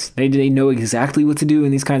experience. They know exactly what to do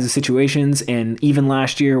in these kinds of situations. And even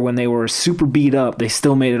last year when they were super beat up, they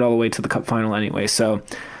still made it all the way to the Cup final anyway. So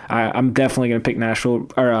I'm definitely going to pick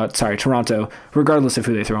Toronto, regardless of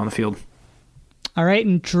who they throw on the field. All right.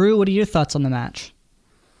 And Drew, what are your thoughts on the match?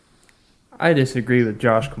 I disagree with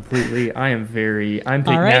Josh completely. I'm picking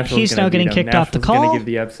all right, Nashville's he's now getting kicked off the call. Going to give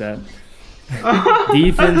the upset.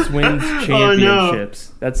 Defense wins championships.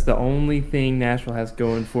 Oh, no. That's the only thing Nashville has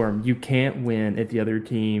going for them. You can't win if the other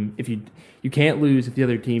team, you can't lose if the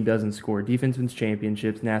other team doesn't score. Defense wins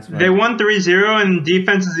championships. Nashville. They won 3-0, and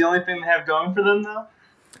defense is the only thing they have going for them, though.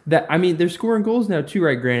 They're scoring goals now too,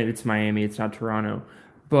 right? Granted, it's Miami, it's not Toronto,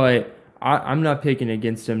 but I'm not picking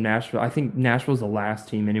against them. Nashville. I think Nashville's the last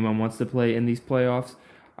team anyone wants to play in these playoffs.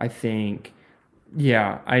 I think,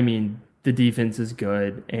 the defense is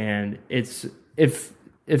good, and it's if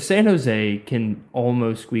San Jose can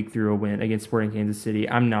almost squeak through a win against Sporting Kansas City,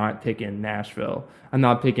 I'm not picking Nashville. I'm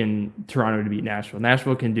not picking Toronto to beat Nashville.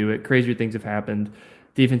 Nashville can do it. Crazier things have happened.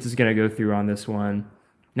 Defense is going to go through on this one.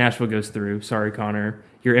 Nashville goes through. Sorry, Connor.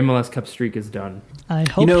 Your MLS Cup streak is done. I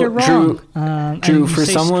hope you're wrong. Drew, for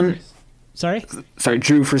someone... Sorry,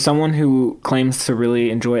 Drew, for someone who claims to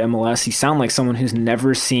really enjoy MLS, you sound like someone who's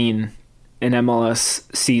never seen an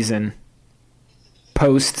MLS season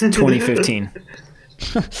post 2015.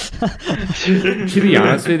 To be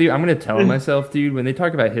honest with you, I'm going to tell myself, dude, when they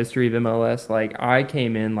talk about history of MLS, I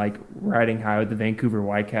came in riding high with the Vancouver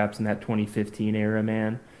Whitecaps in that 2015 era,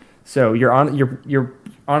 man. So you're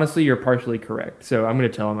honestly partially correct. So I'm going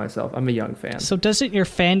to tell myself I'm a young fan. So doesn't your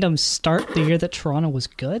fandom start the year that Toronto was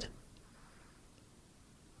good?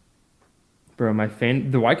 Bro,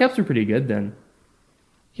 the Whitecaps were pretty good then.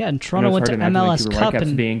 Yeah, and Toronto went to MLS Cup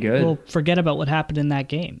and being good. We'll forget about what happened in that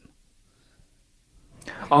game.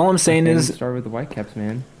 All I'm saying is start with the Whitecaps,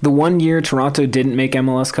 man. The one year Toronto didn't make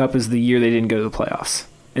MLS Cup is the year they didn't go to the playoffs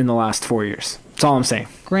in the last 4 years. That's all I'm saying.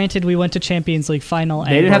 Granted, we went to Champions League final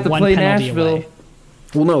and they didn't have to one play penalty Nashville. Away.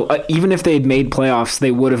 Well, no, even if they'd made playoffs,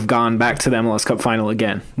 they would have gone back to the MLS Cup final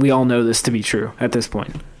again. We all know this to be true at this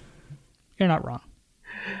point. You're not wrong.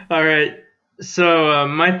 All right. So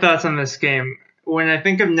my thoughts on this game. When I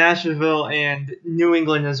think of Nashville and New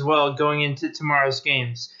England as well going into tomorrow's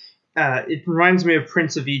games, it reminds me of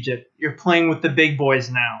Prince of Egypt. You're playing with the big boys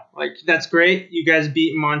now. That's great. You guys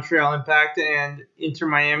beat Montreal Impact and Inter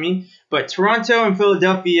Miami. But Toronto and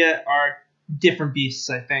Philadelphia are different beasts,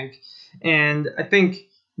 I think. And I think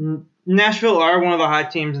Nashville are one of the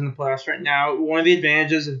hot teams in the playoffs right now. One of the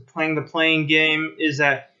advantages of playing the playing game is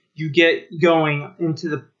that you get going into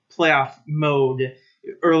the playoff mode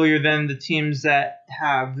earlier than the teams that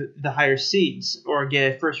have the higher seeds or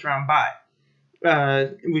get a first-round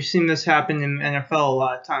bye. We've seen this happen in the NFL a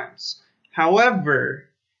lot of times. However,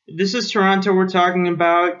 this is Toronto we're talking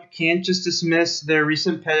about. You can't just dismiss their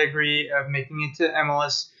recent pedigree of making it to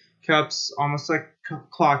MLS Cups almost like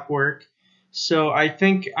clockwork. So I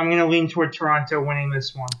think I'm going to lean toward Toronto winning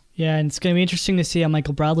this one. Yeah, and it's going to be interesting to see how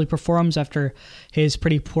Michael Bradley performs after his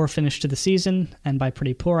pretty poor finish to the season. And by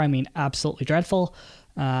pretty poor, I mean absolutely dreadful.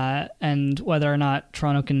 And whether or not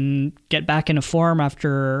Toronto can get back into form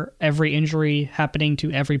after every injury happening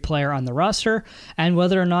to every player on the roster, and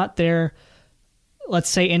whether or not their, let's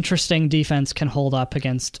say, interesting defense can hold up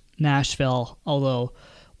against Nashville. Although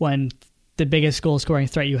when the biggest goal-scoring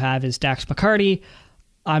threat you have is Dax McCarty,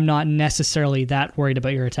 I'm not necessarily that worried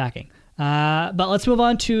about your attacking. But let's move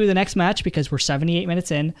on to the next match because we're 78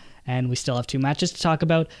 minutes in and we still have 2 matches to talk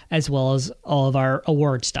about as well as all of our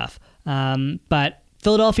award stuff. But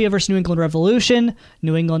Philadelphia versus New England Revolution.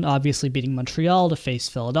 New England obviously beating Montreal to face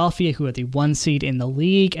Philadelphia, who are the 1 seed in the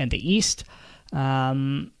league and the East.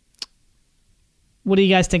 What do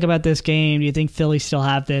you guys think about this game? Do you think Philly still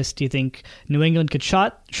have this? Do you think New England could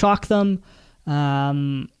shock them?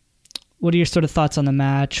 What are your sort of thoughts on the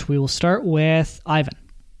match? We will start with Ivan.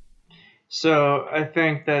 So I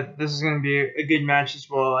think that this is going to be a good match as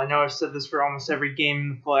well. I know I've said this for almost every game in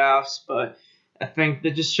the playoffs, but I think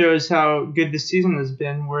that just shows how good the season has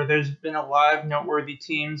been, where there's been a lot of noteworthy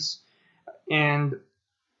teams. And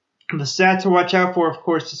the stat to watch out for, of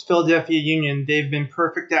course, is Philadelphia Union. They've been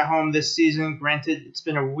perfect at home this season. Granted, it's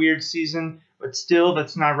been a weird season, but still,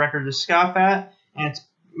 that's not a record to scoff at. And it's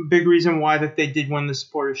a big reason why that they did win the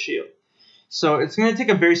Supporters' Shield. So it's going to take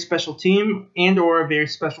a very special team and or a very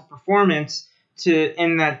special performance to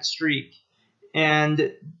end that streak.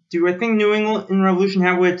 And do I think New England Revolution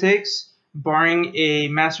have what it takes? Barring a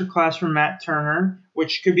masterclass from Matt Turner,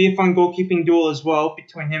 which could be a fun goalkeeping duel as well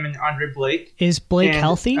between him and Andre Blake. Is Blake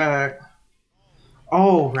healthy? Right.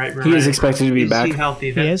 He is expected to be back. Is he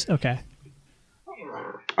healthy? He is? Okay.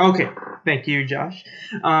 Okay. Thank you, Josh.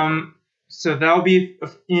 So that'll be an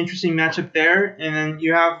interesting matchup there. And then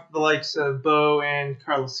you have the likes of Bo and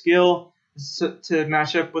Carlos Gil to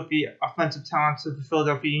match up with the offensive talents of the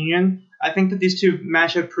Philadelphia Union. I think that these two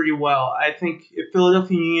match up pretty well. I think if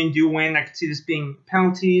Philadelphia Union do win, I could see this being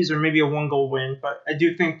penalties or maybe a 1-goal win. But I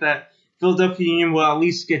do think that Philadelphia Union will at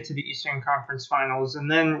least get to the Eastern Conference Finals. And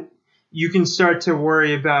then you can start to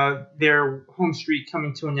worry about their home streak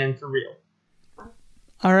coming to an end for real.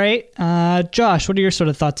 All right. Josh, what are your sort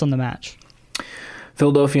of thoughts on the match?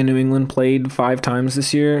 Philadelphia and New England played 5 times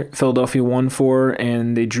this year. Philadelphia won 4,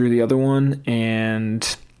 and they drew the other one. And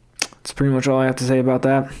that's pretty much all I have to say about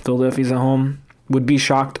that. Philadelphia's at home. Would be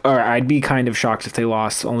shocked, or I'd be kind of shocked if they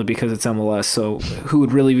lost, only because it's MLS. So who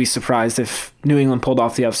would really be surprised if New England pulled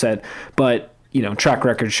off the upset? But, track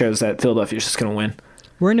record shows that Philadelphia's just going to win.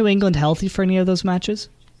 Were New England healthy for any of those matches?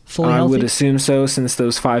 Fully healthy? I would assume so, since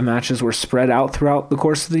those 5 matches were spread out throughout the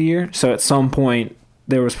course of the year. So at some point,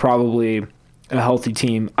 there was probably a healthy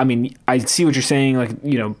team. I mean, I see what you're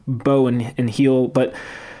saying, Bo and Heel, but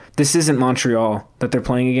this isn't Montreal that they're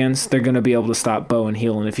playing against. They're going to be able to stop Bo and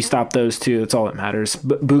Heel, and if you stop those two, that's all that matters.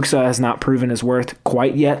 But Buxa has not proven his worth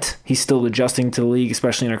quite yet. He's still adjusting to the league,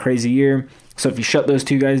 especially in a crazy year. So if you shut those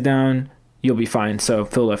two guys down, you'll be fine. So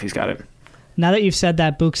Philadelphia's got it. Now that you've said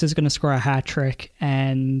that, Buxa is going to score a hat trick,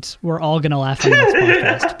 and we're all going to laugh on this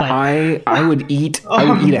podcast. But I would eat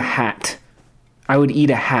a hat. I would eat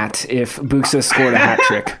a hat if Buxa scored a hat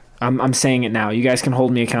trick. I'm saying it now. You guys can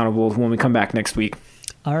hold me accountable when we come back next week.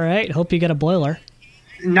 All right. Hope you get a boiler.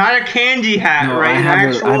 Not a candy hat, no, right? I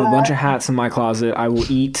have a bunch of hats in my closet. I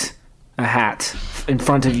will eat a hat in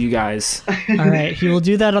front of you guys. All right. He will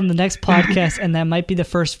do that on the next podcast, and that might be the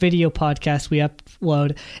first video podcast we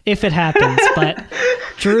upload if it happens. But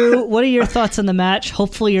Drew, what are your thoughts on the match?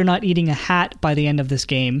 Hopefully you're not eating a hat by the end of this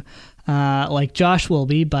game. Like Josh will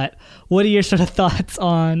be, but what are your sort of thoughts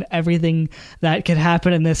on everything that could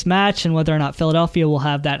happen in this match and whether or not Philadelphia will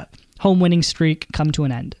have that home winning streak come to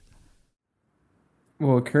an end?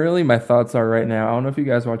 Well, currently my thoughts are right now, I don't know if you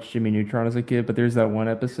guys watched Jimmy Neutron as a kid, but there's that one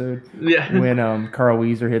episode when Carl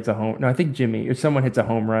Weezer hits I think Jimmy, or someone hits a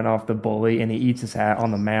home run off the bully and he eats his hat on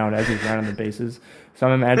the mound as he's rounding the bases. So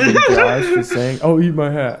I'm imagining Josh just saying, "Oh, eat my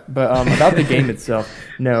hat." But about the game itself,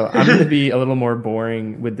 no, I'm going to be a little more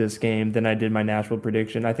boring with this game than I did my Nashville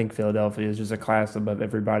prediction. I think Philadelphia is just a class above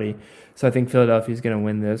everybody. So I think Philadelphia is going to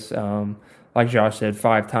win this. Like Josh said,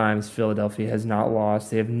 5 times Philadelphia has not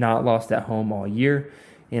lost. They have not lost at home all year,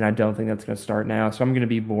 and I don't think that's going to start now. So I'm going to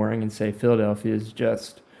be boring and say Philadelphia is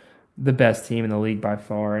just the best team in the league by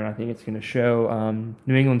far, and I think it's going to show.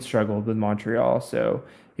 New England struggled with Montreal, so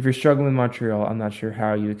if you're struggling with Montreal, I'm not sure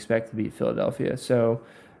how you expect to beat Philadelphia. So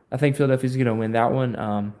I think Philadelphia's going to win that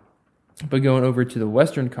one. But going over to the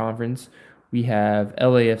Western Conference, we have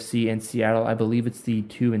LAFC and Seattle. I believe it's the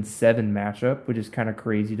 2 and 7 matchup, which is kind of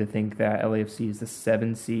crazy to think that LAFC is the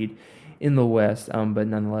 7 seed in the West. But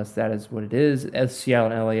nonetheless, that is what it is. As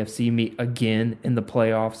Seattle and LAFC meet again in the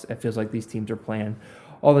playoffs, it feels like these teams are playing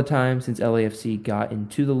all the time since LAFC got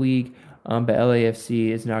into the league. But LAFC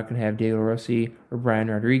is not going to have Diego Rossi or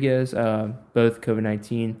Brian Rodriguez, both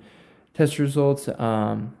COVID-19 test results.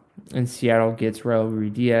 And Seattle gets Raul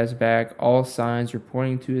Ruiz back. All signs are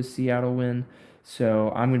pointing to a Seattle win.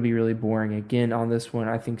 So I'm going to be really boring again on this one.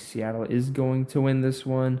 I think Seattle is going to win this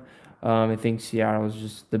one. I think Seattle is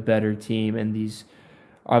just the better team. And these,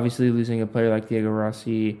 obviously losing a player like Diego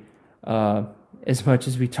Rossi, as much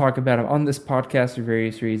as we talk about him on this podcast for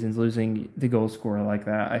various reasons, losing the goal scorer like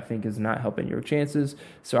that, I think is not helping your chances.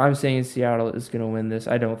 So I'm saying Seattle is going to win this.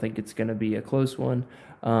 I don't think it's going to be a close one.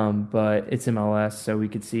 But it's MLS, so we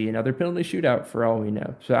could see another penalty shootout for all we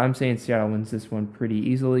know. So I'm saying Seattle wins this one pretty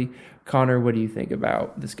easily. Connor, what do you think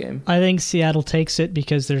about this game? I think Seattle takes it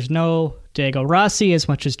because there's no Diego Rossi, as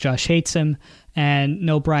much as Josh hates him, and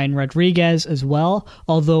no Brian Rodriguez as well,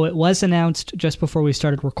 although it was announced just before we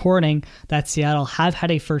started recording that Seattle have had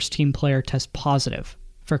a first-team player test positive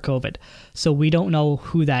for COVID. So we don't know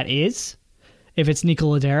who that is. If it's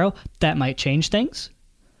Nico Lodeiro, that might change things.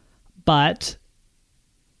 But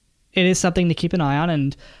it is something to keep an eye on,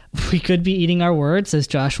 and we could be eating our words, as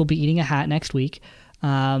Josh will be eating a hat next week.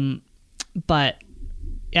 But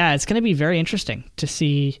yeah, it's going to be very interesting to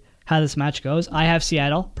see how this match goes. I have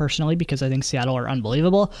Seattle personally because I think Seattle are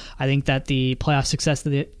unbelievable. I think that the playoff success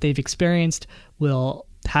that they've experienced will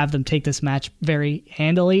have them take this match very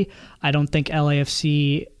handily. I don't think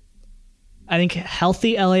LAFC, I think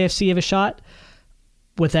healthy LAFC have a shot.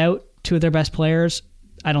 Without two of their best players,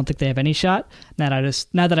 I don't think they have any shot. Now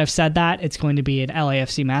that I've said that, it's going to be an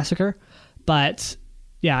LAFC massacre. But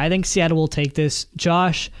yeah, I think Seattle will take this.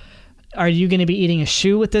 Josh, are you going to be eating a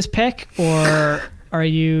shoe with this pick, or are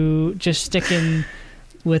you just sticking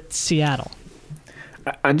with Seattle?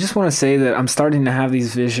 I just want to say that I'm starting to have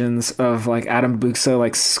these visions of like Adam Buksa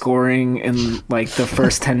like scoring in like the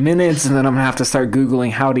first 10 minutes, and then I'm gonna have to start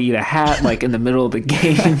Googling how to eat a hat like in the middle of the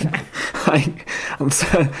game. Like I'm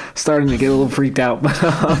starting to get a little freaked out, but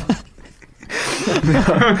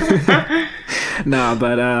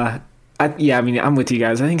I mean, I'm with you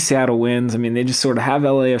guys. I think Seattle wins. I mean, they just sort of have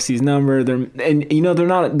LAFC's number. They're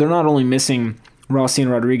not only missing Rossi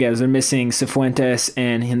and Rodriguez, they're missing Cifuentes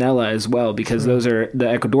and Hinela as well, because those are the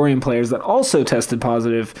Ecuadorian players that also tested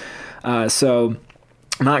positive. So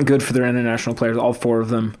not good for their international players. All four of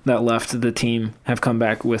them that left the team have come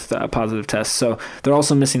back with positive tests. So they're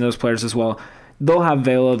also missing those players as well. They'll have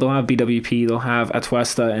Vela, they'll have BWP, they'll have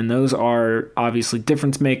Atuesta, and those are obviously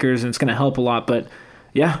difference makers, and it's going to help a lot. But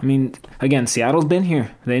yeah, I mean, again, Seattle's been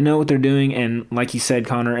here. They know what they're doing, and like you said,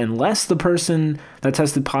 Connor, unless the person that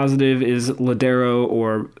tested positive is Lodeiro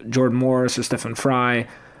or Jordan Morris or Stefan Fry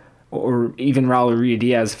or even Raul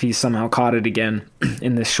Ruiz-Diaz, if he's somehow caught it again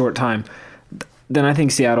in this short time, then I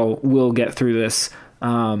think Seattle will get through this.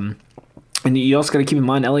 And you also got to keep in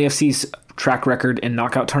mind, LAFC's track record in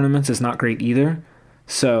knockout tournaments is not great either.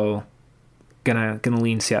 So gonna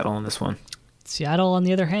lean Seattle on this one. Seattle, on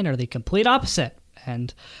the other hand, are the complete opposite.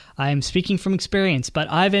 And I'm speaking from experience. But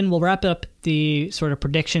Ivan, we'll wrap up the sort of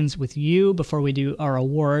predictions with you before we do our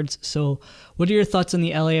awards. So what are your thoughts on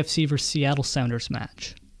the LAFC versus Seattle Sounders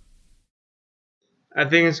match? I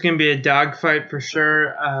think it's going to be a dogfight for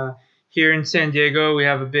sure. Here in San Diego, we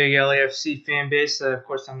have a big LAFC fan base that, of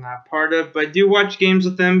course, I'm not part of. But I do watch games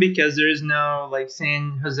with them because there is no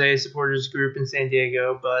San Jose supporters group in San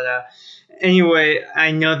Diego. But anyway,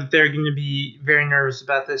 I know that they're going to be very nervous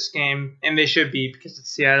about this game, and they should be because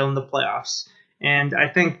it's Seattle in the playoffs. And I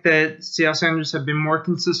think that Seattle Sounders have been more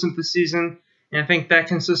consistent this season, and I think that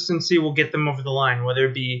consistency will get them over the line, whether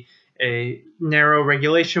it be a narrow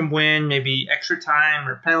regulation win, maybe extra time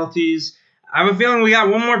or penalties. I have a feeling we got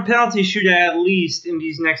one more penalty shootout at least in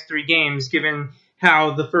these next 3 games, given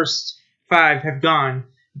how the first 5 have gone.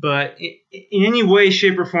 But in any way,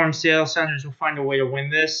 shape, or form, Seattle Sounders will find a way to win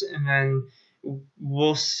this, and then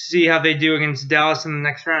we'll see how they do against Dallas in the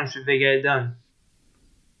next round should they get it done.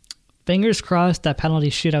 Fingers crossed that penalty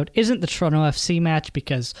shootout isn't the Toronto FC match,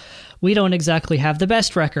 because we don't exactly have the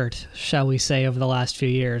best record, shall we say, over the last few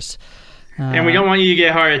years. And we don't want you to get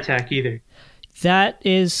a heart attack either. That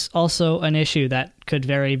is also an issue that could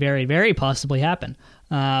very, very, very possibly happen.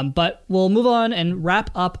 But we'll move on and wrap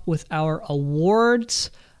up with our awards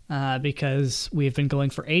because we've been going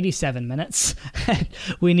for 87 minutes.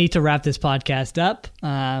 We need to wrap this podcast up.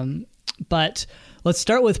 But let's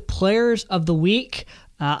start with Players of the Week.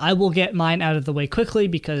 I will get mine out of the way quickly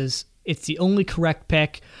because it's the only correct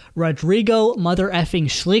pick. Rodrigo mother effing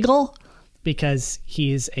Schlegel, because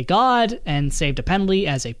he's a god and saved a penalty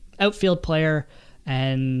as a outfield player,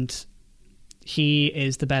 and he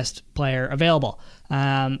is the best player available.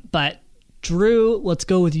 But Drew, let's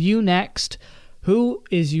go with you next. Who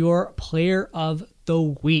is your player of the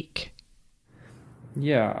week?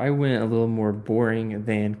 Yeah, I went a little more boring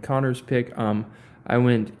than Connor's pick. I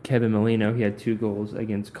went Kevin Molino. He had 2 goals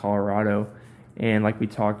against Colorado, and like we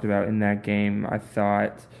talked about in that game, I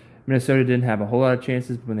thought Minnesota didn't have a whole lot of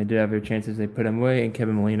chances, but when they did have their chances, they put them away, and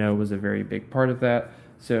Kevin Molino was a very big part of that.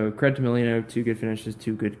 So credit to Molino, 2 good finishes,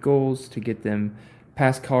 2 good goals to get them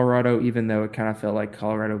past Colorado, even though it kind of felt like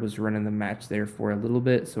Colorado was running the match there for a little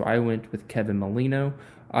bit. So I went with Kevin Molino.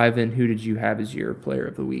 Ivan, who did you have as your player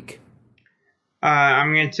of the week?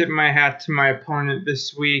 I'm going to tip my hat to my opponent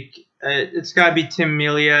this week. it's got to be Tim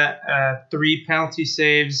Melia. 3 penalty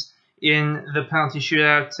saves in the penalty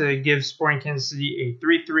shootout to give Sporting Kansas City a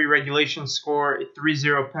 3-3 regulation score, a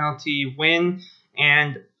 3-0 penalty win.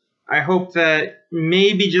 And I hope that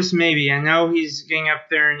maybe, just maybe, I know he's getting up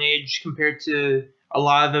there in age compared to a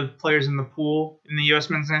lot of the players in the pool in the U.S.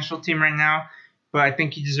 men's national team right now, but I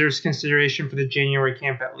think he deserves consideration for the January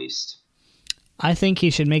camp at least. I think he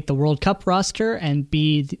should make the World Cup roster and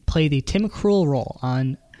play the Tim Krul role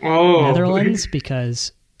on Netherlands,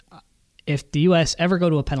 because if the U.S. ever go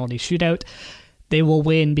to a penalty shootout, they will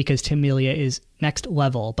win because Tim Melia is next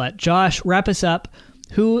level. But Josh, wrap us up.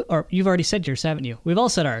 You've already said yours, haven't you? We've all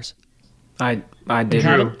said ours. I did.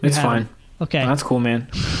 It's fine. Okay. That's cool, man.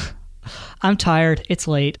 I'm tired. It's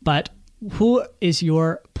late. But who is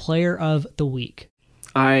your player of the week?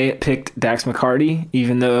 I picked Dax McCarty,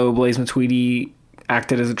 even though Blaise Matuidi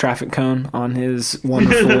acted as a traffic cone on his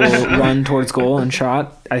wonderful run towards goal and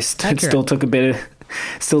shot. It still took a bit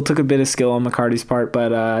of skill on McCarty's part,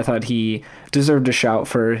 but I thought he deserved a shout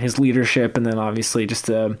for his leadership, and then obviously just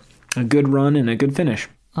a good run and a good finish.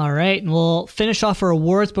 All right, and we'll finish off our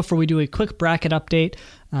awards before we do a quick bracket update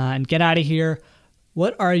and get out of here.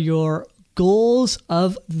 What are your goals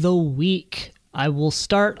of the week? I will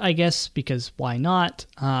start, I guess, because why not?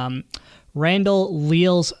 Randall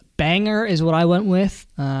Leal's banger is what I went with,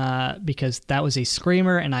 because that was a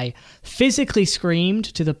screamer, and I physically screamed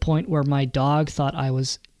to the point where my dog thought I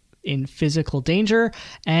was in physical danger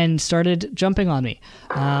and started jumping on me.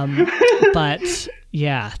 But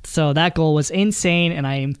yeah, so that goal was insane, and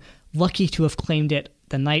I am lucky to have claimed it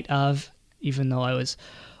the night of, even though I was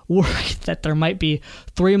worried that there might be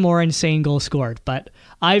 3 more insane goals scored. But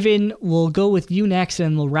Ivan, we'll go with you next,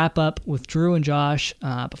 and we'll wrap up with Drew and Josh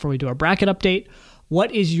before we do our bracket update.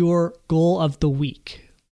 What is your goal of the week?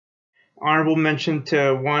 Honorable mention to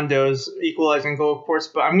Wando's equalizing goal, of course,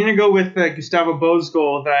 but I'm going to go with Gustavo Bo's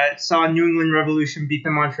goal that saw New England Revolution beat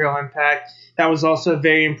the Montreal Impact. That was also a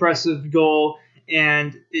very impressive goal,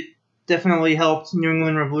 and it definitely helped New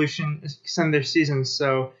England Revolution extend their season.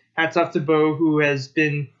 So hats off to Bo, who has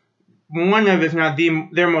been one of, if not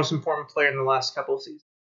their most important player in the last couple of seasons.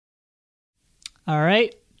 All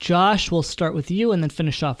right, Josh, we'll start with you and then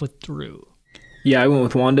finish off with Drew. Yeah, I went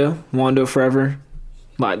with Wando. Wando forever.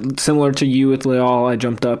 Similar to you with Leal, I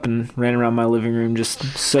jumped up and ran around my living room just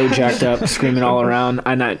so jacked up, screaming all around.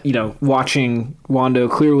 And watching Wando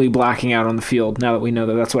clearly blacking out on the field, now that we know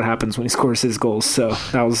that that's what happens when he scores his goals. So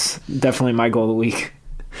that was definitely my goal of the week.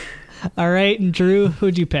 All right, and Drew,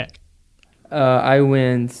 who'd you pick? I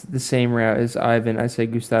went the same route as Ivan. I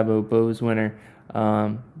said Gustavo Bo's winner.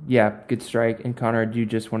 Yeah, good strike. And Connor, I do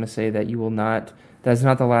just want to say that that's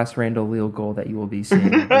not the last Randall Leal goal that you will be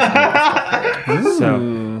seeing.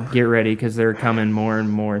 So get ready, because they're coming more and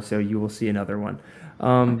more, so you will see another one.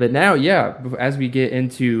 But now, yeah, as we get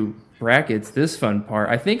into brackets, this fun part,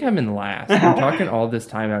 I think I'm in last. I'm talking all this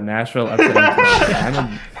time about Nashville upsetting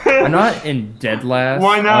Toronto. I'm not in dead last.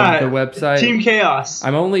 Why not? On the website. Team Chaos.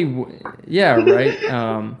 I'm only,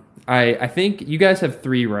 right. I think you guys have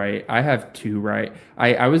 3 right. I have 2 right.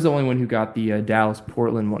 I was the only one who got the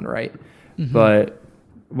Dallas-Portland one right. Mm-hmm. But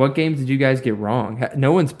what games did you guys get wrong?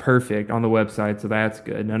 No one's perfect on the website, so that's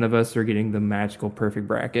good. None of us are getting the magical perfect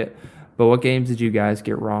bracket. But what games did you guys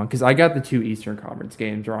get wrong? Because I got the 2 Eastern Conference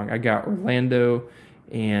games wrong. I got Orlando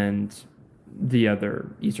and the other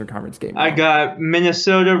Eastern Conference game wrong. I got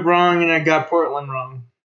Minnesota wrong, and I got Portland wrong.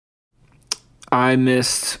 I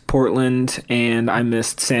missed Portland, and I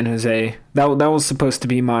missed San Jose. That was supposed to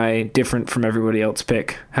be my different from everybody else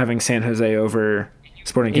pick, having San Jose over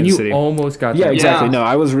Sporting Kansas City. And you almost got that. Yeah, exactly. Yeah. No,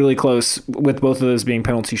 I was really close with both of those being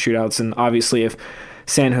penalty shootouts, and obviously if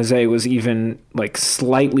San Jose was even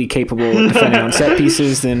slightly capable of defending on set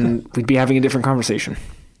pieces, then we'd be having a different conversation.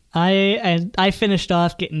 I finished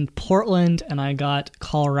off getting Portland, and I got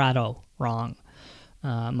Colorado wrong.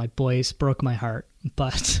 My boys broke my heart.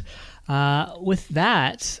 But with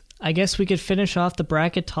that, I guess we could finish off the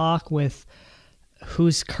bracket talk with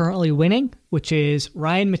who's currently winning, which is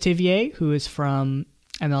Ryan Metivier, who is from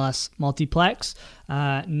MLS Multiplex.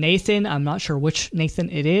 Nathan, I'm not sure which Nathan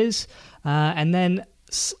it is. And then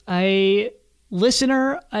a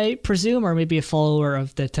listener, I presume, or maybe a follower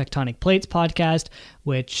of the Tectonic Plates podcast,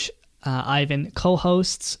 which Ivan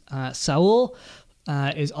co-hosts. Saul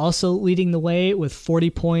is also leading the way with 40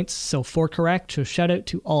 points, so 4 correct. So shout out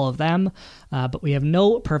to all of them. But we have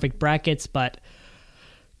no perfect brackets. But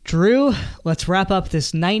Drew, let's wrap up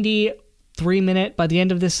this 93-minute, by the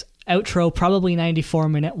end of this outro, probably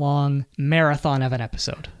 94-minute long marathon of an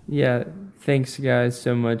episode. Yeah, thanks guys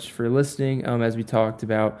so much for listening. As we talked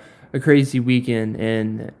about, a crazy weekend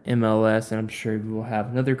in MLS, and I'm sure we will have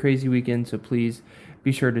another crazy weekend. So please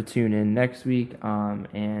be sure to tune in next week. And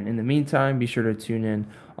in the meantime, be sure to tune in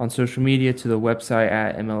on social media to the website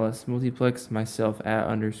at MLS Multiplex, myself at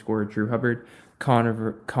 _Drew Hubbard,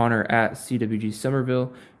 Connor at CWG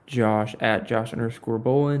Somerville, Josh at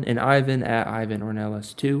Josh_Bolin, and Ivan at Ivan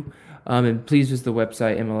Ornelas 2. And please visit the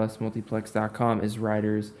website MLSmultiplex.com as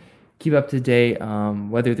writers keep up to date,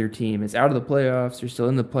 whether their team is out of the playoffs or still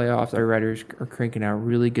in the playoffs. Our writers are cranking out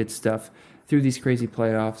really good stuff through these crazy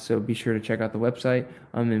playoffs, so be sure to check out the website.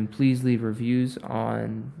 And please leave reviews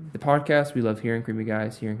on the podcast. We love hearing from you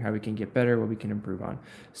guys, hearing how we can get better, what we can improve on.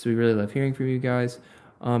 So we really love hearing from you guys.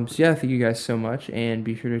 Thank you guys so much, and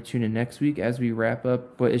be sure to tune in next week as we wrap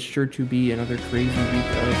up what is sure to be another crazy week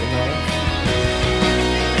of MLS.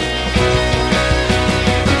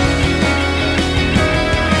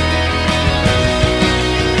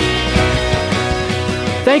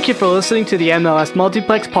 Thank you for listening to the MLS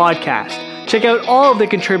Multiplex podcast. Check out all of the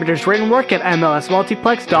contributors' written work at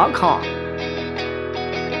MLSmultiplex.com.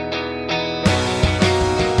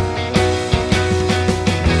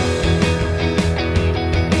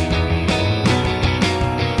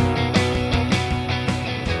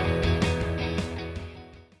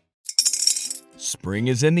 Spring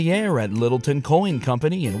is in the air at Littleton Coin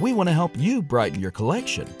Company, and we want to help you brighten your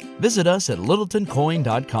collection. Visit us at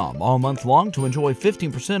littletoncoin.com all month long to enjoy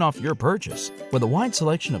 15% off your purchase. With a wide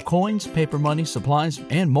selection of coins, paper money, supplies,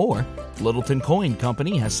 and more, Littleton Coin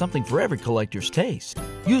Company has something for every collector's taste.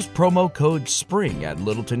 Use promo code SPRING at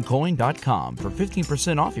littletoncoin.com for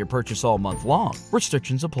 15% off your purchase all month long.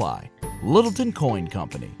 Restrictions apply. Littleton Coin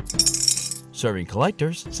Company. Serving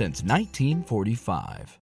collectors since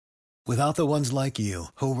 1945. Without the ones like you,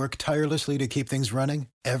 who work tirelessly to keep things running,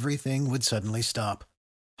 everything would suddenly stop.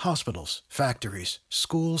 Hospitals, factories,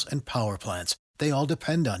 schools, and power plants, they all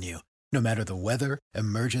depend on you. No matter the weather,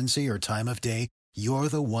 emergency, or time of day, you're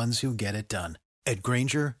the ones who get it done. At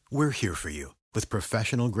Grainger, we're here for you with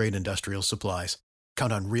professional-grade industrial supplies.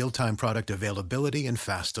 Count on real-time product availability and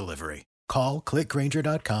fast delivery. Call, click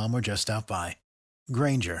Grainger.com, or just stop by.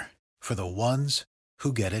 Grainger, for the ones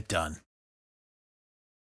who get it done.